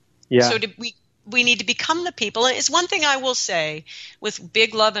 Yeah. So we need to become the people. And it's one thing I will say with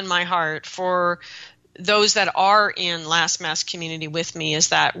big love in my heart for those that are in Last Mass community with me, is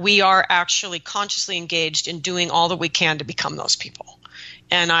that we are actually consciously engaged in doing all that we can to become those people.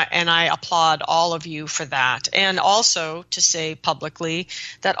 And I applaud all of you for that. And also to say publicly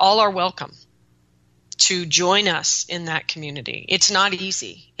that all are welcome to join us in that community. It's not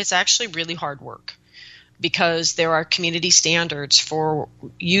easy. It's actually really hard work, because there are community standards for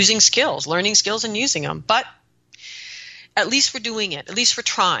using skills, learning skills and using them. But at least we're doing it. At least we're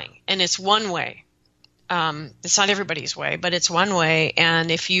trying. And it's one way. It's not everybody's way, but it's one way.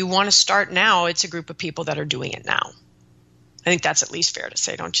 And if you want to start now, it's a group of people that are doing it now. I think that's at least fair to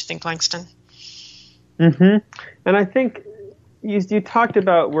say, don't you think, Langston? Mm-hmm. And I think you talked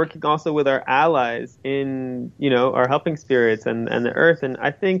about working also with our allies in, you know, our helping spirits and the earth. And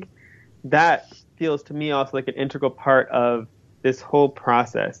I think that feels to me also like an integral part of this whole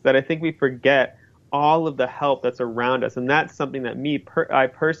process, that I think we forget all of the help that's around us. And that's something that I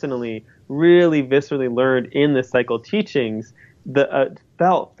personally really viscerally learned in the cycle teachings,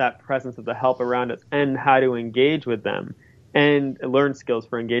 felt that presence of the help around us and how to engage with them and learn skills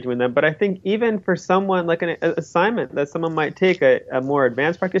for engaging with them. But I think even for someone like an assignment that someone might take, a more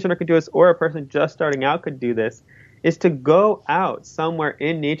advanced practitioner could do this, or a person just starting out could do this, is to go out somewhere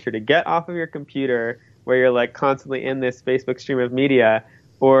in nature, to get off of your computer where you're like constantly in this Facebook stream of media,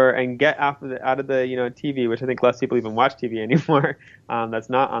 and get out of the you know, TV, which I think less people even watch TV anymore. That's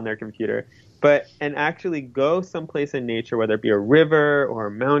not on their computer. And actually go someplace in nature, whether it be a river or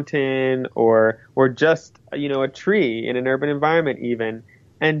a mountain or just, you know, a tree in an urban environment even,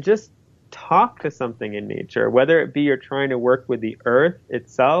 and just talk to something in nature, whether it be you're trying to work with the earth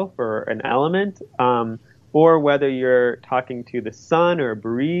itself or an element, or whether you're talking to the sun or a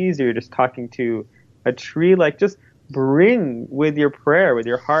breeze, or you're just talking to a tree. Like, just bring with your prayer, with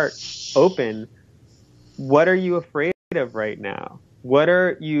your heart open, what are you afraid of right now? What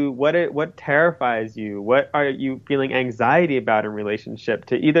terrifies you? What are you feeling anxiety about in relationship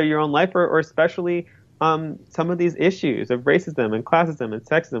to either your own life or especially some of these issues of racism and classism and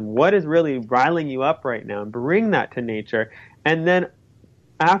sexism? What is really riling you up right now? And bring that to nature. And then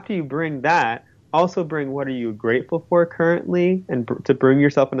after you bring that, also bring what are you grateful for currently, and to bring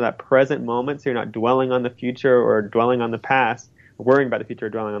yourself into that present moment, so you're not dwelling on the future or dwelling on the past, or worrying about the future or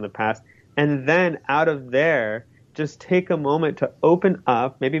dwelling on the past. And then out of there, just take a moment to open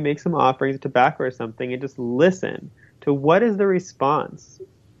up, maybe make some offerings of tobacco or something, and just listen to what is the response.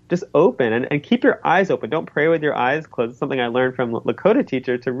 Just open and keep your eyes open. Don't pray with your eyes closed. It's something I learned from Lakota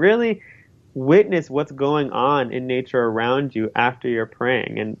teacher, to really witness what's going on in nature around you after you're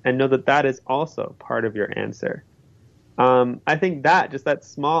praying, and know that is also part of your answer. I think that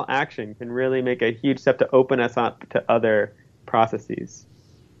small action can really make a huge step to open us up to other processes.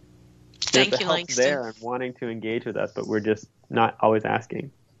 Thank you, Langston. There and wanting to engage with us, but we're just not always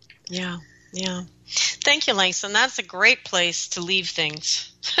asking. Yeah. Thank you, Langston. That's a great place to leave things.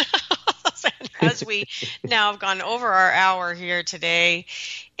 As we now have gone over our hour here today,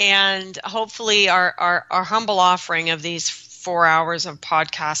 and hopefully our humble offering of these 4 hours of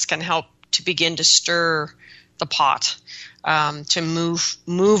podcasts can help to begin to stir the pot, to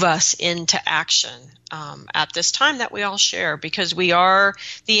move us into action at this time that we all share, because we are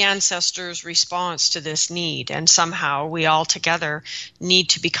the ancestors' response to this need, and somehow we all together need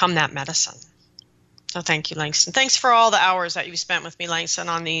to become that medicine. So thank you, Langston. Thanks for all the hours that you spent with me, Langston,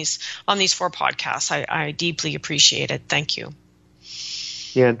 on these 4 podcasts. I deeply appreciate it. Thank you.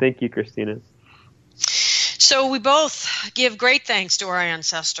 Yeah, and thank you, Christina. So we both give great thanks to our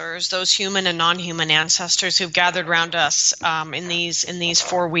ancestors, those human and non-human ancestors who've gathered around us in these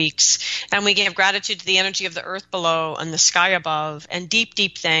 4 weeks. And we give gratitude to the energy of the earth below and the sky above, and deep,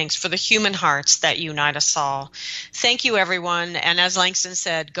 deep thanks for the human hearts that unite us all. Thank you, everyone. And as Langston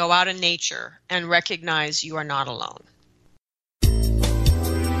said, go out in nature and recognize you are not alone.